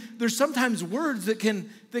actually there's sometimes words that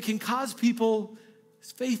can cause people's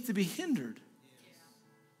faith to be hindered.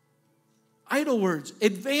 Idle words,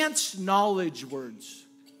 advanced knowledge words.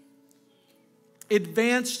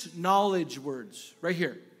 Advanced knowledge words, right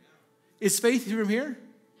here. Is faith from here?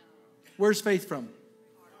 Where's faith from?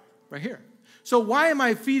 Right here. So why am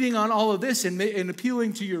I feeding on all of this and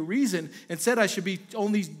appealing to your reason? Instead, I should be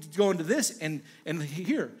only going to this and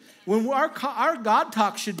here. When our God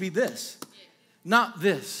talk should be this, not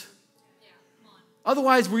this.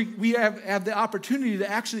 Otherwise, we have the opportunity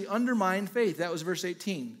to actually undermine faith. That was verse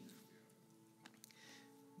 18.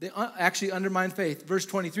 They actually undermine faith. Verse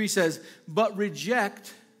 23 says, but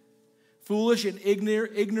reject foolish and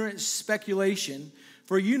ignorant speculation,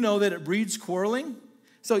 for you know that it breeds quarreling.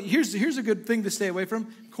 So here's a good thing to stay away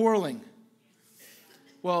from, quarreling.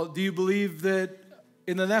 Well, do you believe that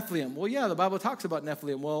in the Nephilim? Well, yeah, the Bible talks about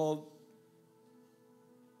Nephilim. Well,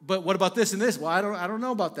 but what about this and this? Well, I don't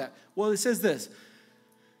know about that. Well, it says this.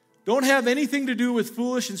 Don't have anything to do with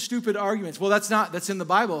foolish and stupid arguments. Well, that's in the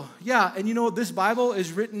Bible. Yeah, and you know what? This Bible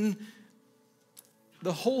is written,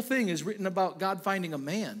 the whole thing is written about God finding a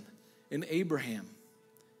man in Abraham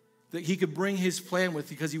that he could bring his plan with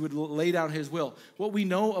because he would lay down his will. What we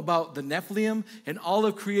know about the Nephilim and all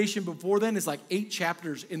of creation before then is like 8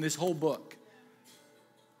 chapters in this whole book.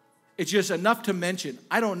 It's just enough to mention.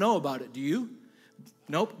 I don't know about it. Do you?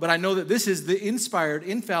 Nope. But I know that this is the inspired,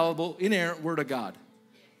 infallible, inerrant word of God.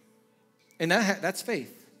 And that's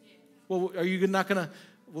faith. Well, are you not going to?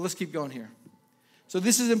 Well, let's keep going here. So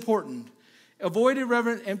this is important. Avoid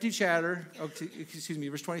irreverent, empty chatter.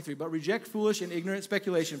 Verse 23. But reject foolish and ignorant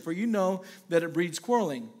speculation, for you know that it breeds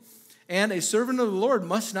quarreling. And a servant of the Lord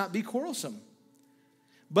must not be quarrelsome,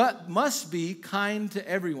 but must be kind to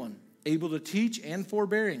everyone, able to teach and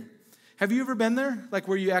forbearing. Have you ever been there? Like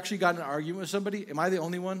where you actually got in an argument with somebody? Am I the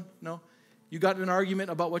only one? No? You got in an argument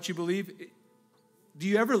about what you believe? Do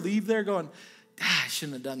you ever leave there going, I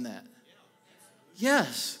shouldn't have done that?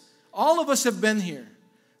 Yes. All of us have been here.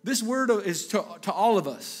 This word is to all of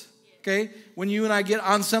us, okay? When you and I get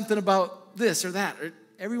on something about this or that,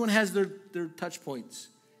 everyone has their touch points.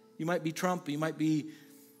 You might be Trump. You might be,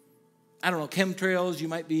 I don't know, chemtrails. You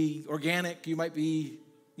might be organic. You might be,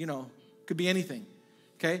 could be anything,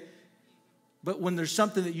 okay? But when there's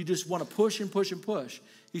something that you just want to push and push and push,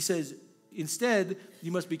 he says, instead,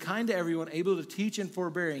 you must be kind to everyone, able to teach and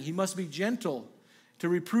forbearing. He must be gentle to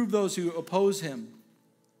reprove those who oppose him.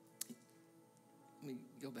 Let me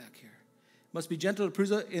go back here. Must be gentle to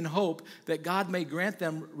reprove in hope that God may grant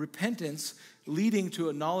them repentance leading to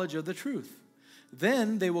a knowledge of the truth.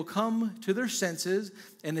 Then they will come to their senses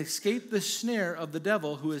and escape the snare of the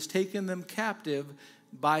devil who has taken them captive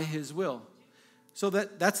by his will. So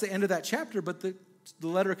that's the end of that chapter, but the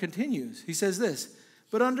letter continues. He says this,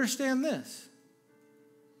 but understand this,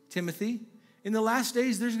 Timothy, in the last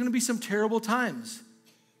days there's going to be some terrible times.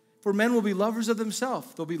 For men will be lovers of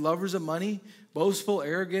themselves. They'll be lovers of money, boastful,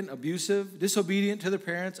 arrogant, abusive, disobedient to their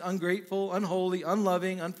parents, ungrateful, unholy,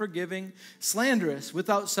 unloving, unforgiving, slanderous,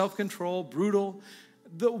 without self-control, brutal.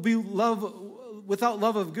 They'll be without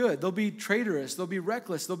love of good. They'll be traitorous. They'll be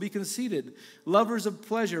reckless. They'll be conceited, lovers of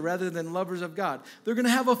pleasure rather than lovers of God. They're going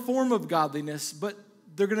to have a form of godliness, but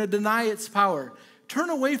they're going to deny its power. Turn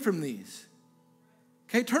away from these.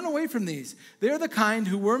 Okay, turn away from these. They're the kind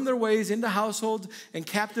who worm their ways into households and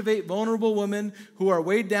captivate vulnerable women who are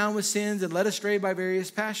weighed down with sins and led astray by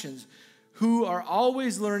various passions, who are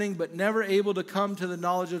always learning but never able to come to the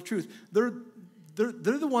knowledge of truth. They're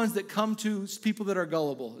the ones that come to people that are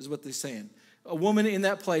gullible, is what they're saying. A woman in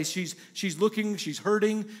that place, she's looking, she's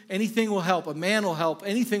hurting. Anything will help. A man will help.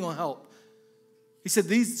 Anything will help. He said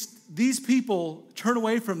these people, turn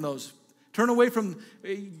away from those. Turn away from,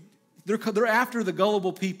 they're after the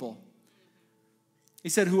gullible people. He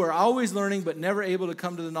said, who are always learning but never able to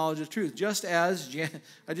come to the knowledge of truth. Just as,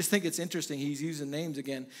 I just think it's interesting, he's using names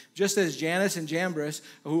again. Just as Jannes and Jambres,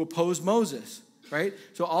 who opposed Moses. right?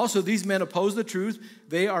 So also these men oppose the truth.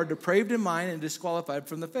 They are depraved in mind and disqualified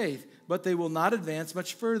from the faith, but they will not advance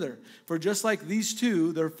much further. For just like these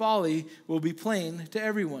two, their folly will be plain to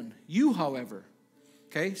everyone. You, however,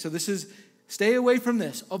 okay, so this is, stay away from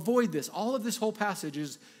this. Avoid this. All of this whole passage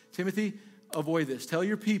is, Timothy, avoid this. Tell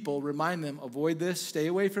your people, remind them, avoid this, stay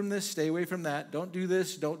away from this, stay away from that. Don't do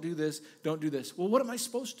this, don't do this, don't do this. Well, what am I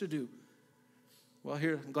supposed to do? Well,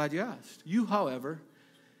 here, I'm glad you asked. You, however,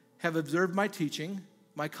 have observed my teaching,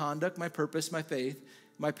 my conduct, my purpose, my faith,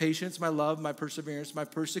 my patience, my love, my perseverance, my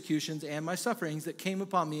persecutions, and my sufferings that came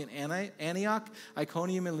upon me in Antioch,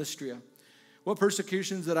 Iconium, and Lystra. What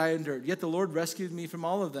persecutions that I endured, yet the Lord rescued me from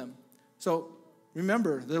all of them. So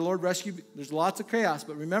remember, the Lord rescued me. There's lots of chaos,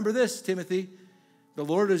 but remember this, Timothy, the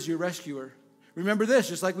Lord is your rescuer. Remember this,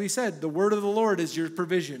 just like we said, the word of the Lord is your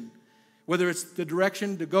provision. Whether it's the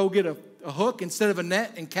direction to go get a hook instead of a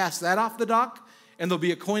net and cast that off the dock, and there'll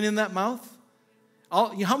be a coin in that mouth.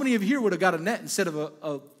 How many of you here would have got a net instead of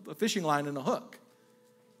a fishing line and a hook?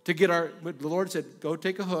 To get the Lord said, go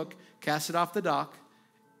take a hook, cast it off the dock,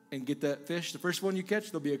 and get that fish. The first one you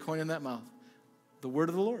catch, there'll be a coin in that mouth. The word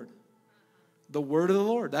of the Lord. The word of the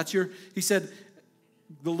Lord. He said,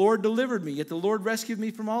 the Lord delivered me, yet the Lord rescued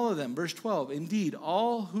me from all of them. Verse 12, indeed,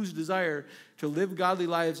 all whose desire to live godly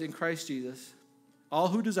lives in Christ Jesus, all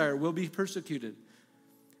who desire will be persecuted,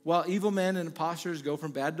 while evil men and impostors go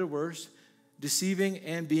from bad to worse, deceiving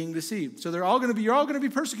and being deceived. So you're all going to be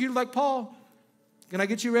persecuted like Paul. Can I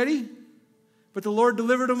get you ready? But the Lord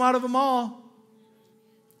delivered them out of them all.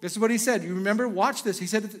 This is what he said. You remember? Watch this. He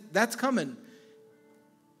said, that's coming.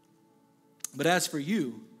 But as for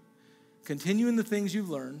you, continue in the things you've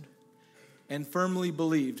learned and firmly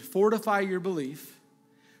believed. Fortify your belief,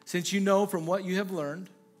 since you know from what you have learned,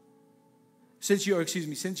 since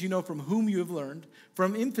you know from whom you have learned.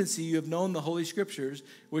 From infancy you have known the Holy Scriptures,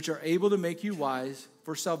 which are able to make you wise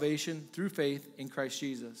for salvation through faith in Christ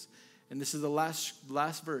Jesus. And this is the last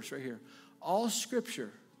verse right here. All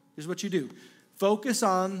Scripture, here's what you do. Focus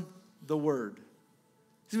on the Word.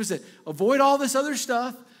 Here's what it said. Avoid all this other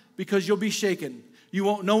stuff because you'll be shaken. You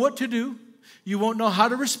won't know what to do. You won't know how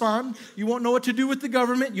to respond. You won't know what to do with the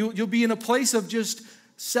government. You'll be in a place of just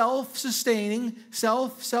self-sustaining,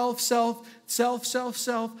 self.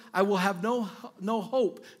 I will have no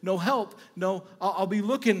hope, no help, I'll be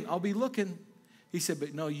looking. He said,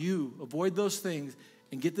 but no, you avoid those things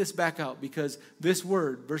and get this back out, because this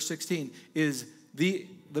word, verse 16, is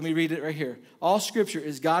let me read it right here. All Scripture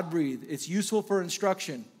is God-breathed. It's useful for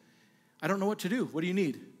instruction. I don't know what to do. What do you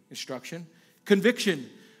need? Instruction. Conviction.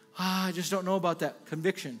 I just don't know about that.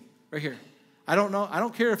 Conviction. Right here. I don't know. I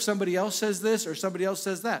don't care if somebody else says this or somebody else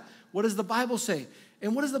says that. What does the Bible say?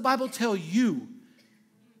 And what does the Bible tell you?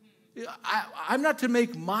 I'm not to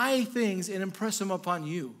make my things and impress them upon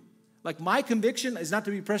you. Like, my conviction is not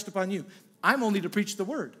to be pressed upon you. I'm only to preach the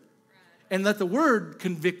word. And let the word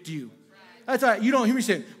convict you. That's all right. You don't hear me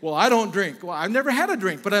saying, well, I don't drink. Well, I've never had a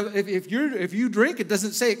drink. But if you drink, it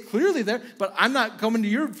doesn't say it clearly there. But I'm not coming to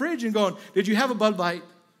your fridge and going, did you have a Bud Light?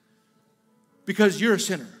 Because you're a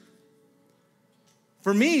sinner.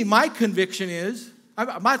 For me, my conviction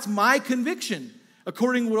that's my conviction,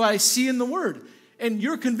 according to what I see in the Word. And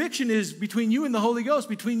your conviction is between you and the Holy Ghost,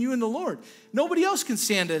 between you and the Lord. Nobody else can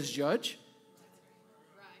stand as judge.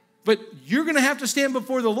 But you're going to have to stand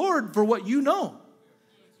before the Lord for what you know.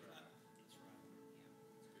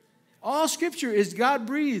 All Scripture is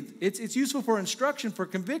God-breathed. It's useful for instruction, for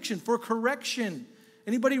conviction, for correction.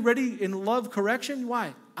 Anybody ready and love correction?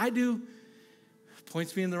 Why? I do.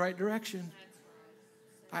 Points me in the right direction.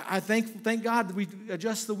 I thank God that we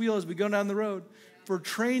adjust the wheel as we go down the road, for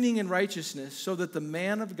training in righteousness, so that the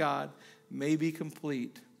man of God may be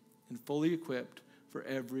complete and fully equipped for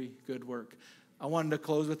every good work. I wanted to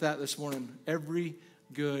close with that this morning. Every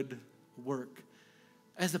good work.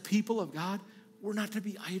 As the people of God, we're not to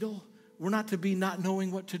be idle. We're not to be not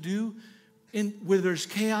knowing what to do. Where there's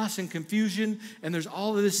chaos and confusion and there's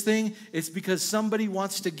all of this thing, it's because somebody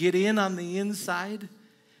wants to get in on the inside.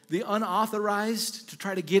 The unauthorized to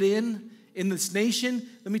try to get in this nation.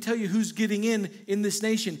 Let me tell you who's getting in this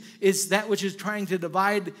nation. It's that which is trying to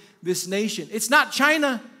divide this nation. It's not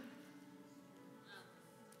China.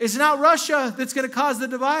 It's not Russia that's going to cause the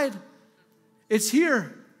divide. It's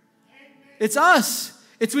here. It's us.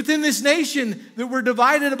 It's within this nation that we're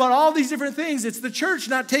divided about all these different things. It's the church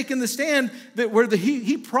not taking the stand that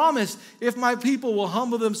he promised, if my people will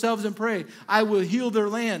humble themselves and pray, I will heal their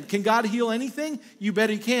land. Can God heal anything? You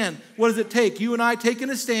bet he can. What does it take? You and I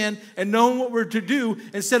taking a stand and knowing what we're to do,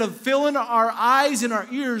 instead of filling our eyes and our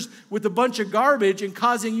ears with a bunch of garbage and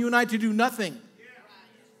causing you and I to do nothing.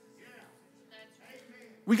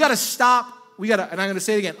 We got to stop and I'm going to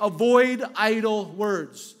say it again, avoid idle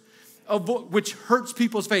words, which hurts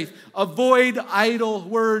people's faith. Avoid idle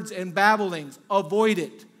words and babblings. Avoid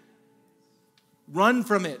it. Run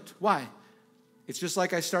from it. Why? It's just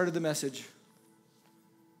like I started the message.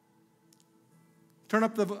 Turn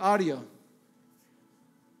up the audio.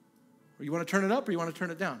 Or you want to turn it up or you want to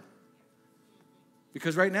turn it down?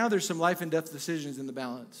 Because right now there's some life and death decisions in the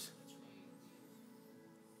balance.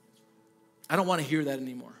 I don't want to hear that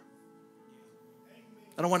anymore.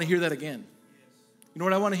 I don't want to hear that again. You know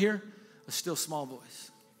what I want to hear? A still small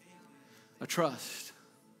voice. A trust.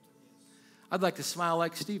 I'd like to smile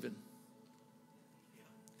like Stephen.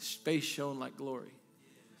 His face shone like glory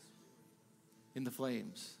in the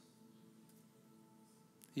flames.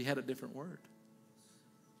 He had a different word.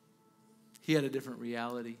 He had a different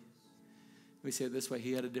reality. We say it this way,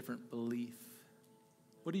 he had a different belief.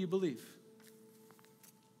 What do you believe?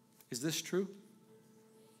 Is this true?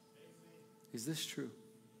 Is this true?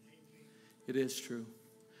 It is true.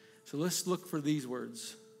 So let's look for these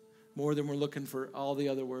words more than we're looking for all the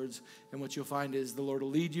other words. And what you'll find is the Lord will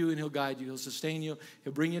lead you and he'll guide you. He'll sustain you.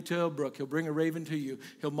 He'll bring you to a brook. He'll bring a raven to you.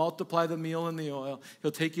 He'll multiply the meal and the oil.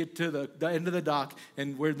 He'll take you to the end of the dock.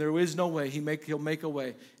 And where there is no way, he'll make a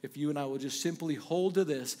way. If you and I will just simply hold to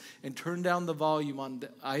this and turn down the volume on the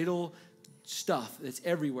idle stuff that's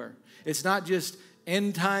everywhere. It's not just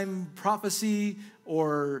end time prophecy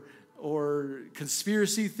or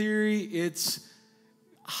conspiracy theory. It's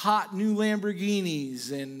hot new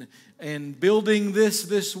Lamborghinis and building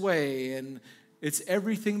this way, and it's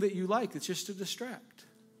everything that you like. It's just to distract.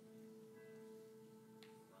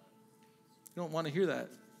 You don't want to hear that.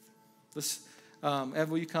 Let's, Ev,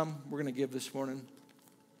 will you come? We're going to give this morning.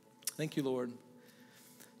 Thank you, Lord.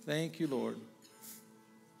 Thank you, Lord.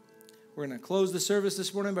 We're going to close the service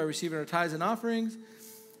this morning by receiving our tithes and offerings,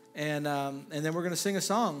 and then we're going to sing a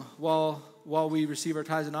song while we receive our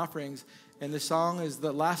tithes and offerings. And this song is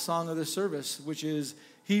the last song of the service, which is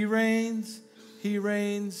He Reigns, He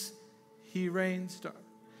Reigns, He Reigns.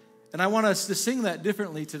 And I want us to sing that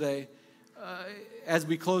differently today as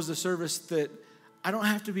we close the service, that I don't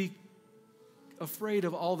have to be afraid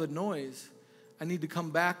of all the noise. I need to come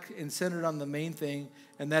back and center it on the main thing,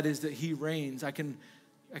 and that is that He reigns. I can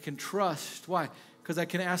trust. Why? Because I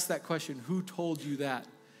can ask that question, who told you that?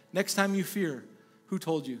 Next time you fear, who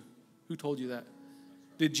told you? Who told you that?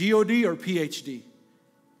 Did G.O.D. or Ph.D.?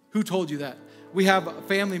 Who told you that? We have a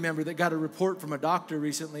family member that got a report from a doctor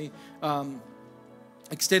recently,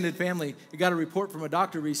 extended family. They got a report from a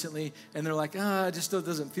doctor recently, and they're like, it just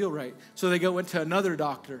doesn't feel right. So they went to another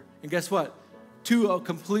doctor, and guess what? Two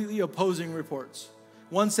completely opposing reports.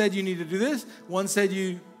 One said you need to do this. One said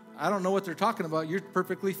I don't know what they're talking about. You're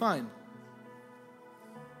perfectly fine.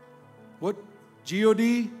 What?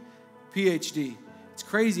 G.O.D., Ph.D. It's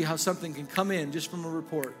crazy how something can come in just from a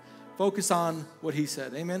report. Focus on what he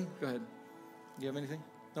said. Amen? Go ahead. Do you have anything?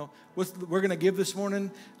 No? We're going to give this morning.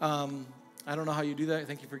 I don't know how you do that.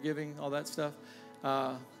 Thank you for giving, all that stuff.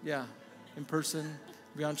 In person,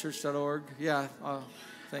 beyondchurch.org. Yeah,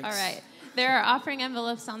 thanks. All right. There are offering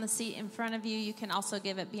envelopes on the seat in front of you. You can also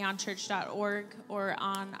give at beyondchurch.org or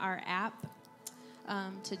on our app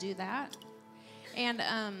to do that. And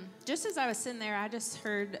just as I was sitting there, I just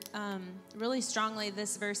heard really strongly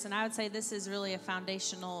this verse, and I would say this is really a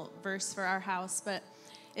foundational verse for our house, but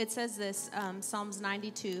it says this, Psalms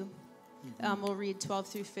 92, we'll read 12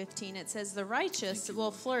 through 15. It says, the righteous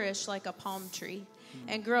will flourish like a palm tree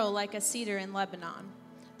and grow like a cedar in Lebanon.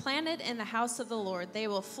 Planted in the house of the Lord, they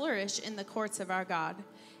will flourish in the courts of our God.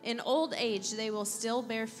 In old age, they will still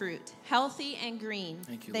bear fruit. Healthy and green,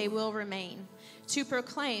 they will remain. To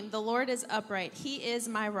proclaim, the Lord is upright. He is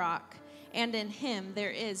my rock, and in him there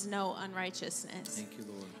is no unrighteousness. Thank you,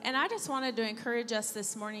 Lord. And I just wanted to encourage us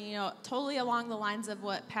this morning, totally along the lines of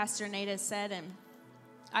what Pastor Nate has said, and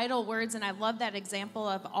idle words, and I love that example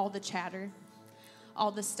of all the chatter,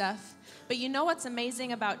 all the stuff. But you know what's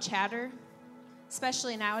amazing about chatter,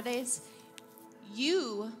 especially nowadays?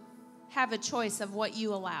 You have a choice of what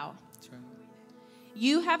you allow. That's right.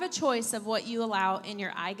 You have a choice of what you allow in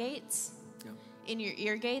your eye gates, in your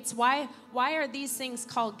ear gates. Why are these things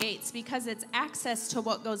called gates? Because it's access to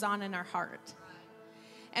what goes on in our heart.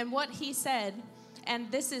 And what he said,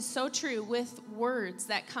 and this is so true with words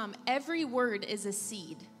that come, every word is a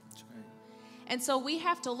seed. That's right. And so we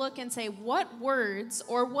have to look and say, what words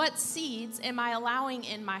or what seeds am I allowing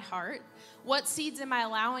in my heart? What seeds am I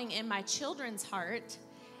allowing in my children's heart?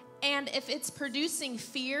 And if it's producing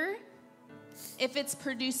fear, if it's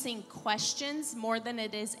producing questions more than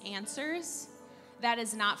it is answers, that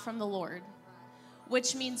is not from the Lord.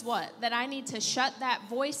 Which means what? That I need to shut that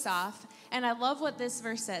voice off And I love what this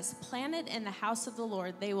verse says. Planted in the house of the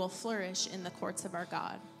Lord, they will flourish in the courts of our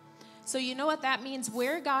God. So you know what that means?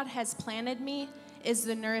 Where God has planted me is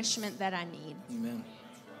the nourishment that I need. Amen.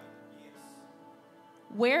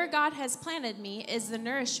 Where God has planted me is the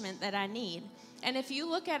nourishment that I need. And if you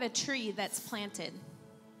look at a tree that's planted,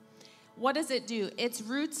 what does it do? Its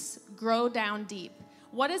roots grow down deep.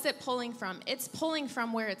 What is it pulling from? It's pulling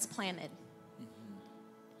from where it's planted.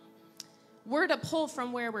 We're to pull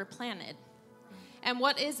from where we're planted. And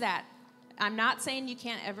what is that? I'm not saying you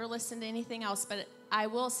can't ever listen to anything else, but I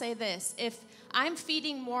will say this. If I'm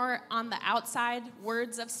feeding more on the outside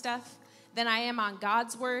words of stuff than I am on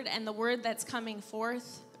God's word and the word that's coming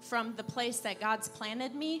forth from the place that God's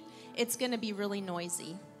planted me, it's going to be really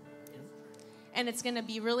noisy. And it's going to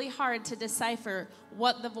be really hard to decipher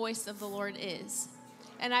what the voice of the Lord is.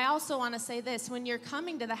 And I also want to say this. When you're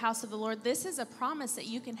coming to the house of the Lord, this is a promise that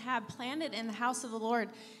you can have planted in the house of the Lord,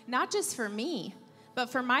 not just for me, but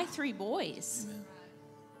for my 3 boys. Amen.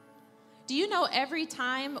 Do you know every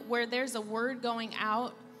time where there's a word going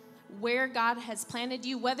out, where God has planted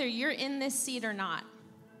you, whether you're in this seat or not,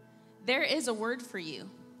 there is a word for you.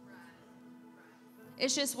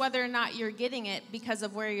 It's just whether or not you're getting it because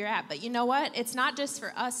of where you're at. But you know what? It's not just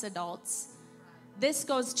for us adults. This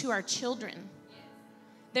goes to our children.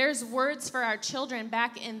 There's words for our children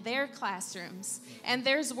back in their classrooms. And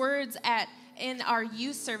there's words in our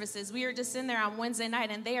youth services. We were just in there on Wednesday night,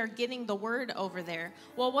 and they are getting the word over there.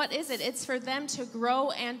 Well, what is it? It's for them to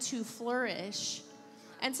grow and to flourish.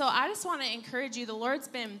 And so I just want to encourage you. The Lord's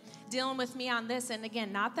been dealing with me on this. And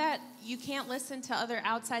again, not that you can't listen to other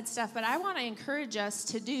outside stuff, but I want to encourage us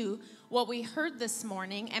to do what we heard this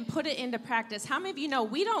morning and put it into practice. How many of you know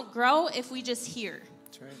we don't grow if we just hear?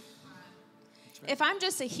 That's right. If I'm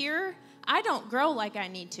just a hearer, I don't grow like I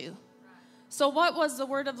need to. So what was the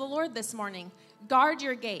word of the Lord this morning? Guard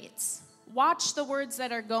your gates. Watch the words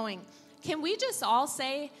that are going. Can we just all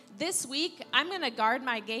say, this week, I'm going to guard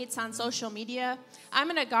my gates on social media. I'm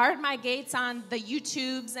going to guard my gates on the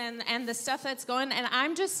YouTubes and the stuff that's going, and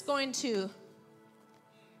I'm just going to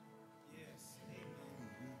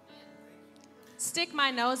stick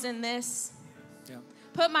my nose in this. Yeah.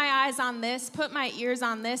 Put my eyes on this. Put my ears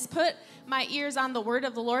on this. Put my ears on the word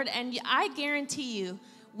of the Lord. And I guarantee you,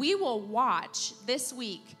 we will watch this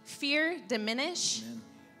week fear diminish, Amen.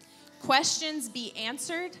 Questions be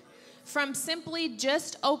answered from simply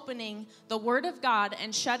just opening the word of God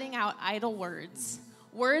and shutting out idle words.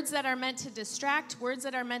 Words that are meant to distract, words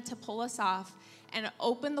that are meant to pull us off, and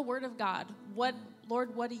open the word of God.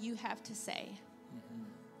 Lord, what do you have to say? Mm-hmm.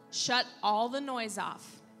 Shut all the noise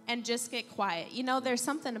off and just get quiet. You know, there's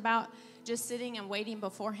something about just sitting and waiting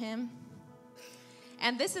before him.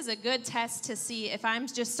 And this is a good test to see if I'm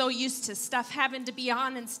just so used to stuff having to be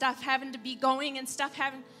on and stuff having to be going and stuff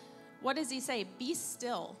having... What does he say? Be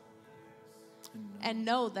still and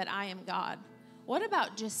know that I am God. What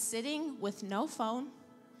about just sitting with no phone?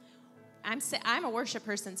 I'm a worship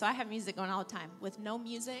person, so I have music going all the time. With no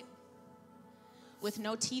music, with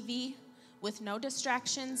no TV, with no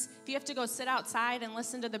distractions. If you have to go sit outside and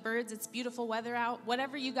listen to the birds, it's beautiful weather out.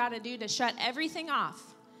 Whatever you got to do to shut everything off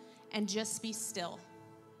and just be still.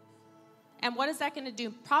 And what is that going to do?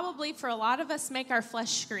 Probably for a lot of us, make our flesh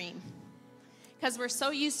scream. Because we're so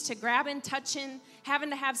used to grabbing, touching, having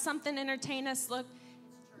to have something entertain us. Look,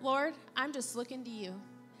 Lord, I'm just looking to you.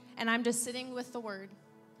 And I'm just sitting with the word.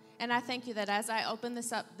 And I thank you that as I open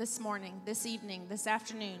this up this morning, this evening, this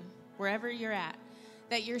afternoon, wherever you're at,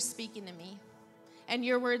 that you're speaking to me. And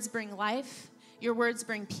your words bring life. Your words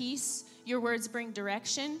bring peace. Your words bring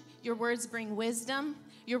direction. Your words bring wisdom.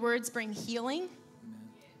 Your words bring healing.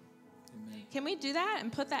 Amen. Can we do that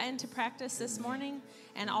and put that into practice this morning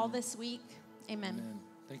and all this week? Amen. Amen.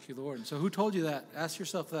 Thank you, Lord. So who told you that? Ask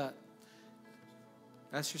yourself that.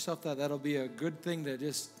 Ask yourself that. That'll be a good thing to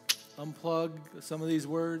just unplug some of these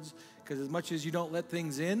words, because as much as you don't let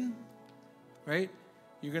things in, right,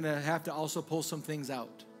 you're going to have to also pull some things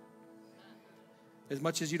out. As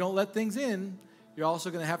much as you don't let things in, you're also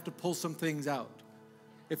going to have to pull some things out.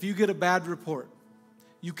 If you get a bad report,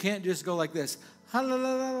 you can't just go like this.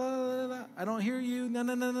 I don't hear you.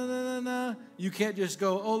 No. You can't just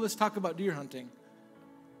go, oh, let's talk about deer hunting.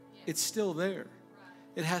 It's still there.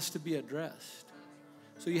 It has to be addressed.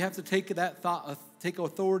 So you have to take that thought, take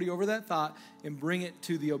authority over that thought and bring it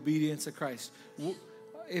to the obedience of Christ.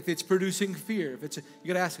 If it's producing fear, you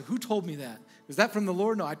got to ask, who told me that? Is that from the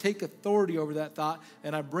Lord? No, I take authority over that thought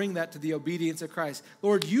and I bring that to the obedience of Christ.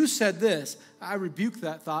 Lord, you said this. I rebuke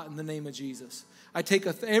that thought in the name of Jesus. I take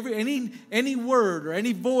any word or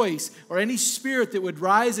any voice or any spirit that would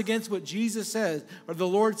rise against what Jesus says or the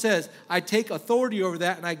Lord says. I take authority over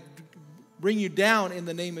that and I bring you down in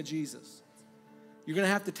the name of Jesus. You're going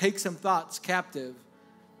to have to take some thoughts captive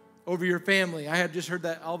over your family. I had just heard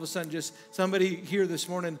that all of a sudden, just somebody here this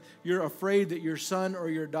morning, you're afraid that your son or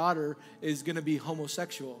your daughter is going to be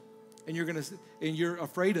homosexual, and you're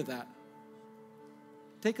afraid of that.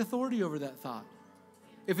 Take authority over that thought.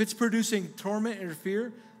 If it's producing torment or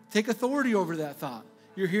fear, take authority over that thought.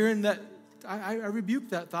 You're hearing that, I rebuke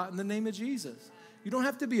that thought in the name of Jesus. You don't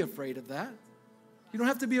have to be afraid of that. You don't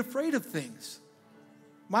have to be afraid of things.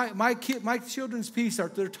 My children's peace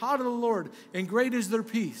they're taught of the Lord, and great is their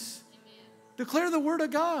peace. Declare the word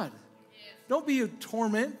of God. Don't be a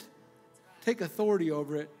torment. Take authority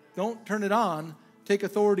over it. Don't turn it on. Take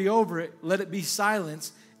authority over it. Let it be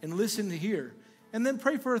silence and listen to hear. And then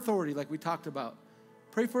pray for authority, like we talked about.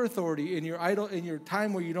 Pray for authority in your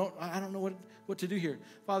time where I don't know what to do here.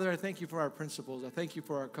 Father, I thank you for our principals. I thank you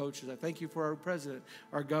for our coaches. I thank you for our president,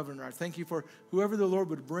 our governor. I thank you for whoever the Lord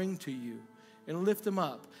would bring to you, and lift them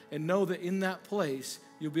up, and know that in that place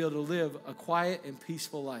you'll be able to live a quiet and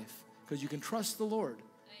peaceful life because you can trust the Lord.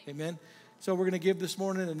 Amen. So we're going to give this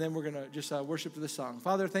morning, and then we're going to just worship to this song.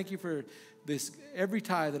 Father, thank you for this, every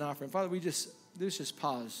tithe and offering. Father, let's just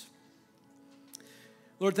pause.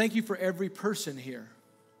 Lord, thank you for every person here,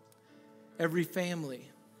 every family.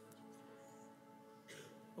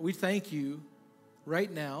 We thank you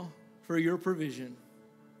right now for your provision.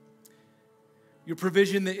 Your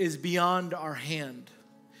provision that is beyond our hand.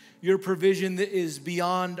 Your provision that is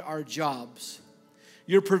beyond our jobs.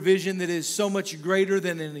 Your provision that is so much greater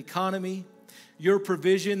than an economy. Your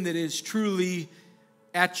provision that is truly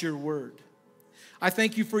at your word. I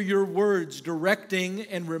thank you for your words directing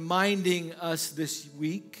and reminding us this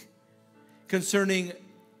week concerning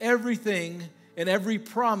everything and every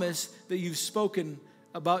promise that you've spoken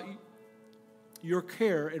about your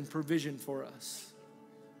care and provision for us.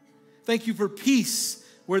 Thank you for peace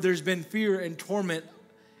where there's been fear and torment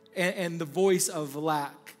and the voice of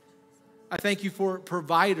lack. I thank you for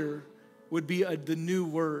provider would be the new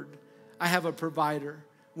word. I have a provider,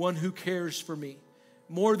 one who cares for me.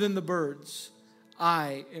 More than the birds,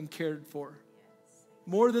 I am cared for.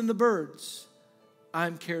 More than the birds,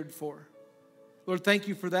 I'm cared for. Lord, thank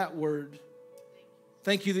you for that word.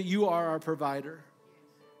 Thank you that you are our provider.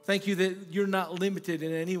 Thank you that you're not limited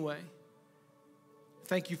in any way.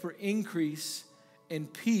 Thank you for increase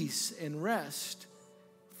and peace and rest,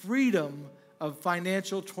 freedom of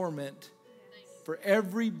financial torment for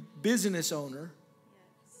every business owner,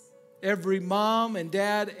 every mom and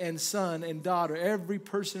dad and son and daughter, every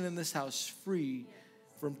person in this house free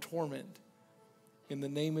from torment. In the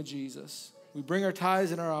name of Jesus, we bring our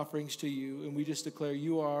tithes and our offerings to you, and we just declare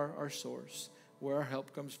you are our source, where our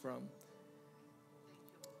help comes from.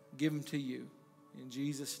 Give them to you. In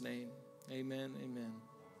Jesus' name. Amen, amen.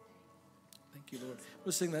 Thank you, Lord.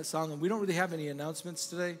 We'll sing that song, and we don't really have any announcements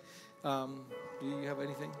today. Do you have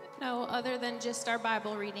anything? No, other than just our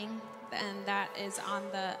Bible reading, and that is on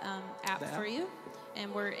the app for you.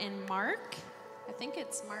 And we're in Mark. I think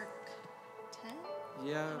it's Mark 10?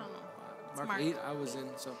 Yeah. I don't know. Mark 8 I was in,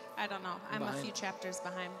 so. I don't know. I'm a few chapters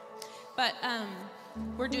behind. But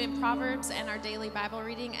we're doing Proverbs and our daily Bible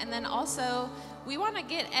reading. And then also, we want to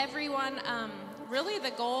get everyone, really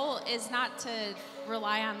the goal is not to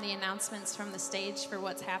rely on the announcements from the stage for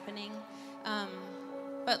what's happening.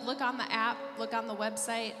 But look on the app, look on the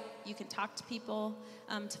website. You can talk to people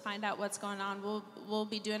to find out what's going on. We'll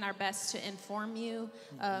be doing our best to inform you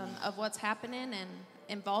of what's happening and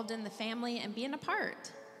involved in the family and being a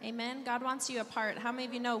part. Amen. God wants you a part. How many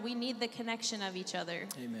of you know we need the connection of each other?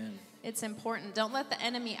 Amen. It's important. Don't let the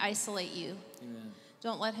enemy isolate you. Amen.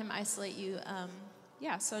 Don't let him isolate you.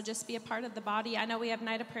 So just be a part of the body. I know we have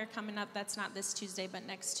Night of Prayer coming up. That's not this Tuesday, but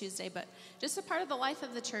next Tuesday. But just a part of the life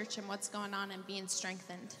of the church and what's going on and being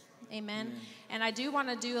strengthened. Amen. Amen. And I do want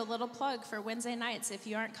to do a little plug for Wednesday nights. If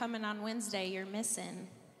you aren't coming on Wednesday, you're missing.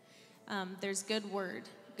 There's good word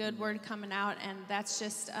coming out, and that's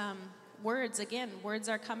just words. Again, words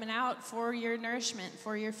are coming out for your nourishment,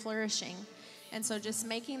 for your flourishing. And so just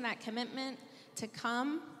making that commitment to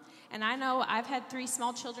come. And I know I've had 3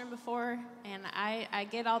 small children before, and I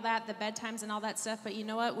get all that, the bedtimes and all that stuff. But you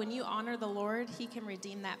know what? When you honor the Lord, he can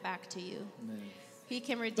redeem that back to you. Amen. He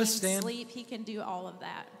can redeem sleep. He can do all of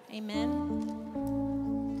that. Amen.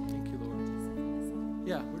 Thank you, Lord.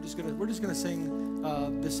 Yeah, we're just gonna sing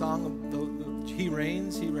this song, He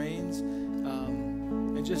Reigns, He Reigns,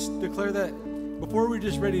 and just declare that before we're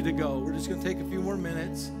just ready to go. We're just gonna take a few more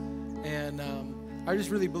minutes, and I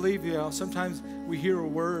just really believe, sometimes we hear a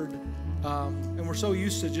word, and we're so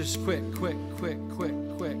used to just quick, and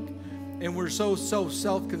we're so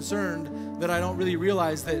self-concerned that I don't really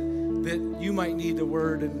realize that you might need a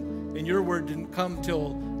word, and and your word didn't come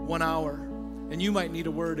till 1 hour. And you might need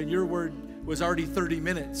a word, and your word was already 30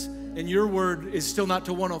 minutes. And your word is still not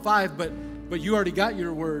till 1:05, but you already got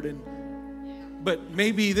your word. But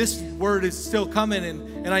maybe this word is still coming,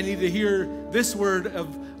 and I need to hear this word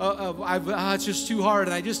of it's just too hard,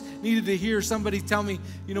 and I just needed to hear somebody tell me,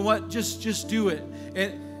 you know what, just do it.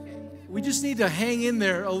 And we just need to hang in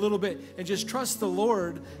there a little bit and just trust the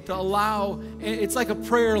Lord to allow. It's like a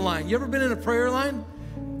prayer line. You ever been in a prayer line?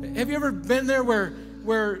 Have you ever been there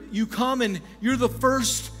where you come and you're the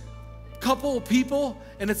first couple of people,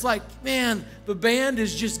 and it's like, man, the band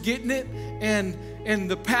is just getting it, and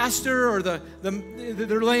the pastor or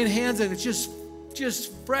they're laying hands, and it's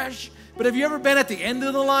just fresh. But have you ever been at the end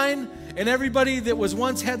of the line, and everybody that was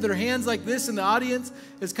once had their hands like this in the audience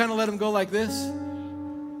has kind of let them go like this?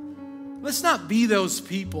 Let's not be those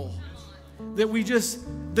people that we just,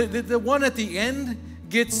 the one at the end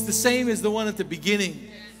gets the same as the one at the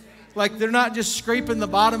beginning. Like they're not just scraping the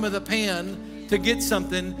bottom of the pan to get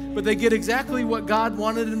something, but they get exactly what God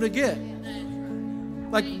wanted them to get.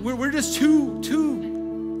 Like we're just too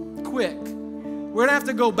quick. We're gonna have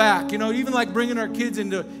to go back, even like bringing our kids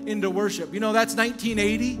into worship. That's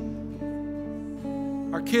 1980.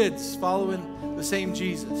 Our kids following the same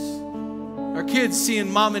Jesus. Our kids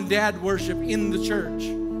seeing mom and dad worship in the church.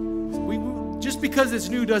 Just because it's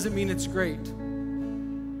new doesn't mean it's great.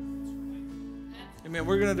 Amen.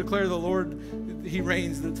 We're going to declare the Lord, He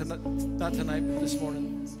reigns, not tonight, but this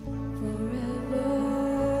morning.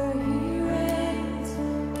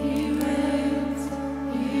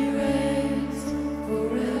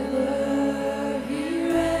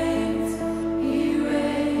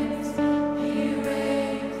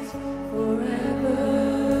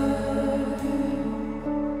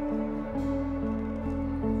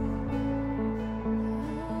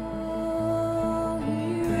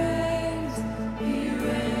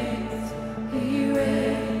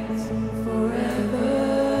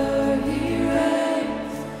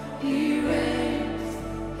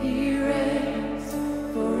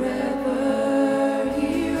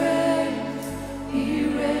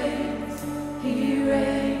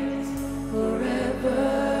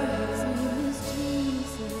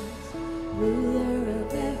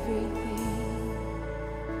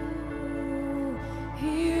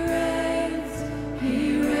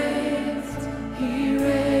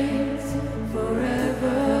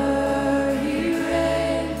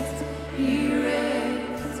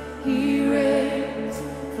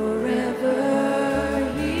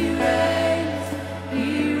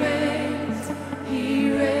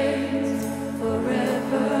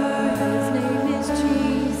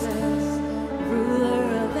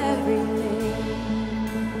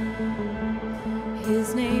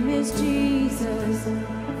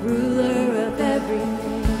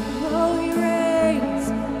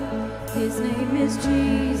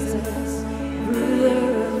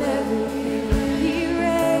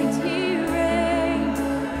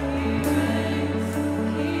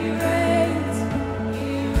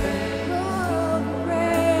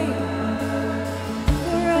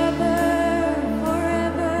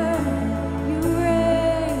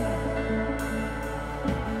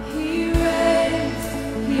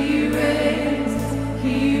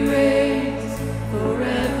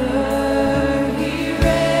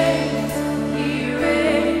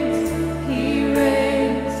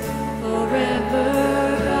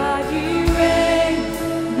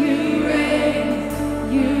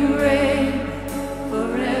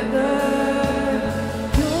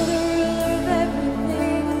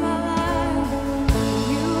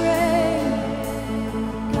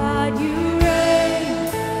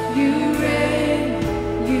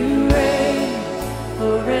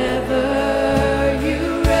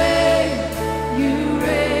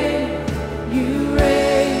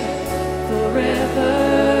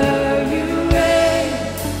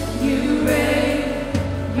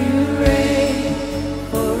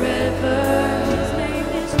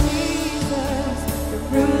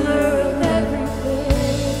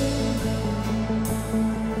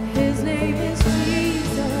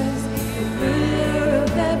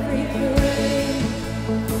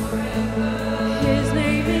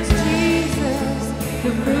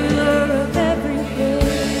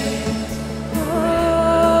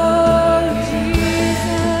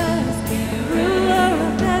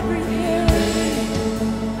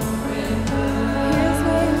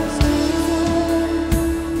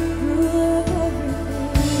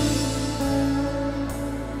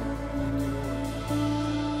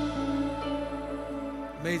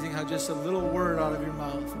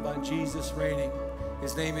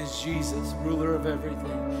 His name is Jesus, ruler of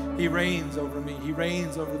everything. He reigns over me. He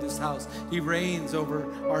reigns over this house. He reigns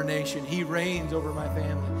over our nation. He reigns over my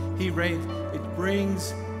family. He reigns. It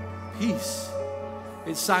brings peace.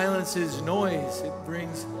 It silences noise. It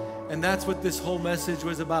brings, and that's what this whole message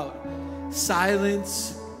was about.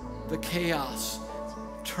 Silence the chaos.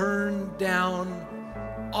 Turn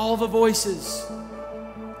down all the voices.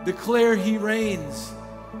 Declare He reigns.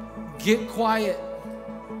 Get quiet.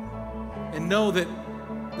 And know that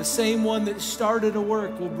the same one that started a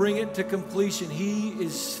work will bring it to completion. He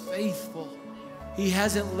is faithful. He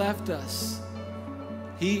hasn't left us.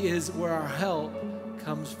 He is where our help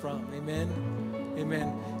comes from. Amen.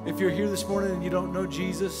 Amen. If you're here this morning and you don't know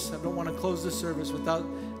Jesus, I don't want to close this service without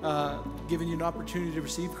giving you an opportunity to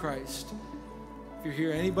receive Christ. If you're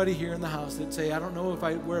here, anybody here in the house that say, I don't know if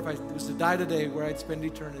I was to die today, where I'd spend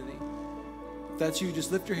eternity. If that's you,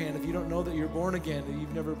 just lift your hand. If you don't know that you're born again and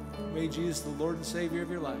you've never made Jesus the Lord and Savior of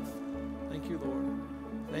your life, thank you, Lord.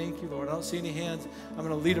 Thank you, Lord. I don't see any hands. I'm going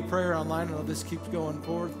to lead a prayer online. I know this keeps going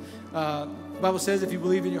forth. The Bible says if you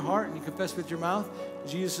believe in your heart and you confess with your mouth,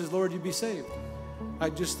 Jesus is Lord, you'll be saved.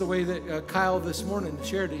 Just the way that Kyle this morning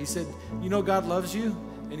shared it, he said, you know God loves you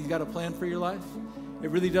and He's got a plan for your life. It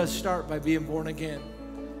really does start by being born again.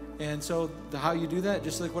 And so how you do that,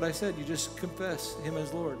 just like what I said, you just confess Him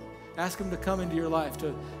as Lord. Ask Him to come into your life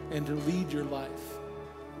and to lead your life.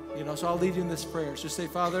 You know, so I'll lead you in this prayer. Just say,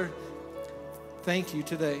 Father, thank you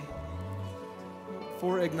today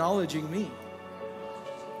for acknowledging me.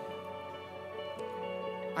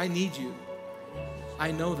 I need you.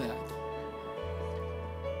 I know that.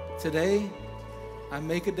 Today, I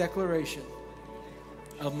make a declaration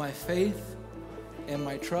of my faith and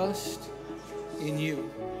my trust in you,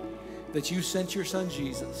 that you sent your Son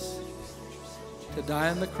Jesus to die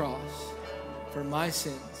on the cross for my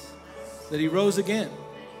sins, that He rose again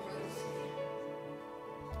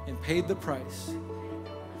and paid the price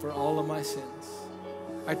for all of my sins.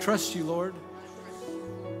 I trust you, Lord.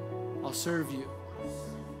 I'll serve you.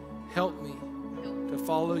 Help me to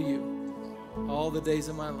follow you all the days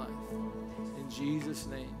of my life. In Jesus'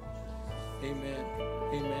 name, amen.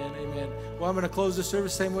 Amen. Amen. Well, I'm going to close the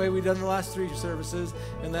service the same way we've done the last 3 services,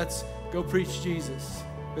 and that's go preach Jesus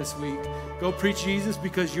this week. Go preach Jesus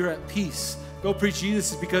because you're at peace. Go preach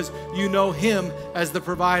Jesus because you know Him as the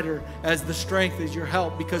provider, as the strength, as your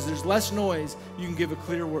help, because there's less noise. You can give a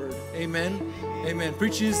clear word. Amen. Amen.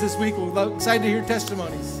 Preach Jesus this week. We're excited to hear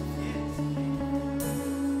testimonies.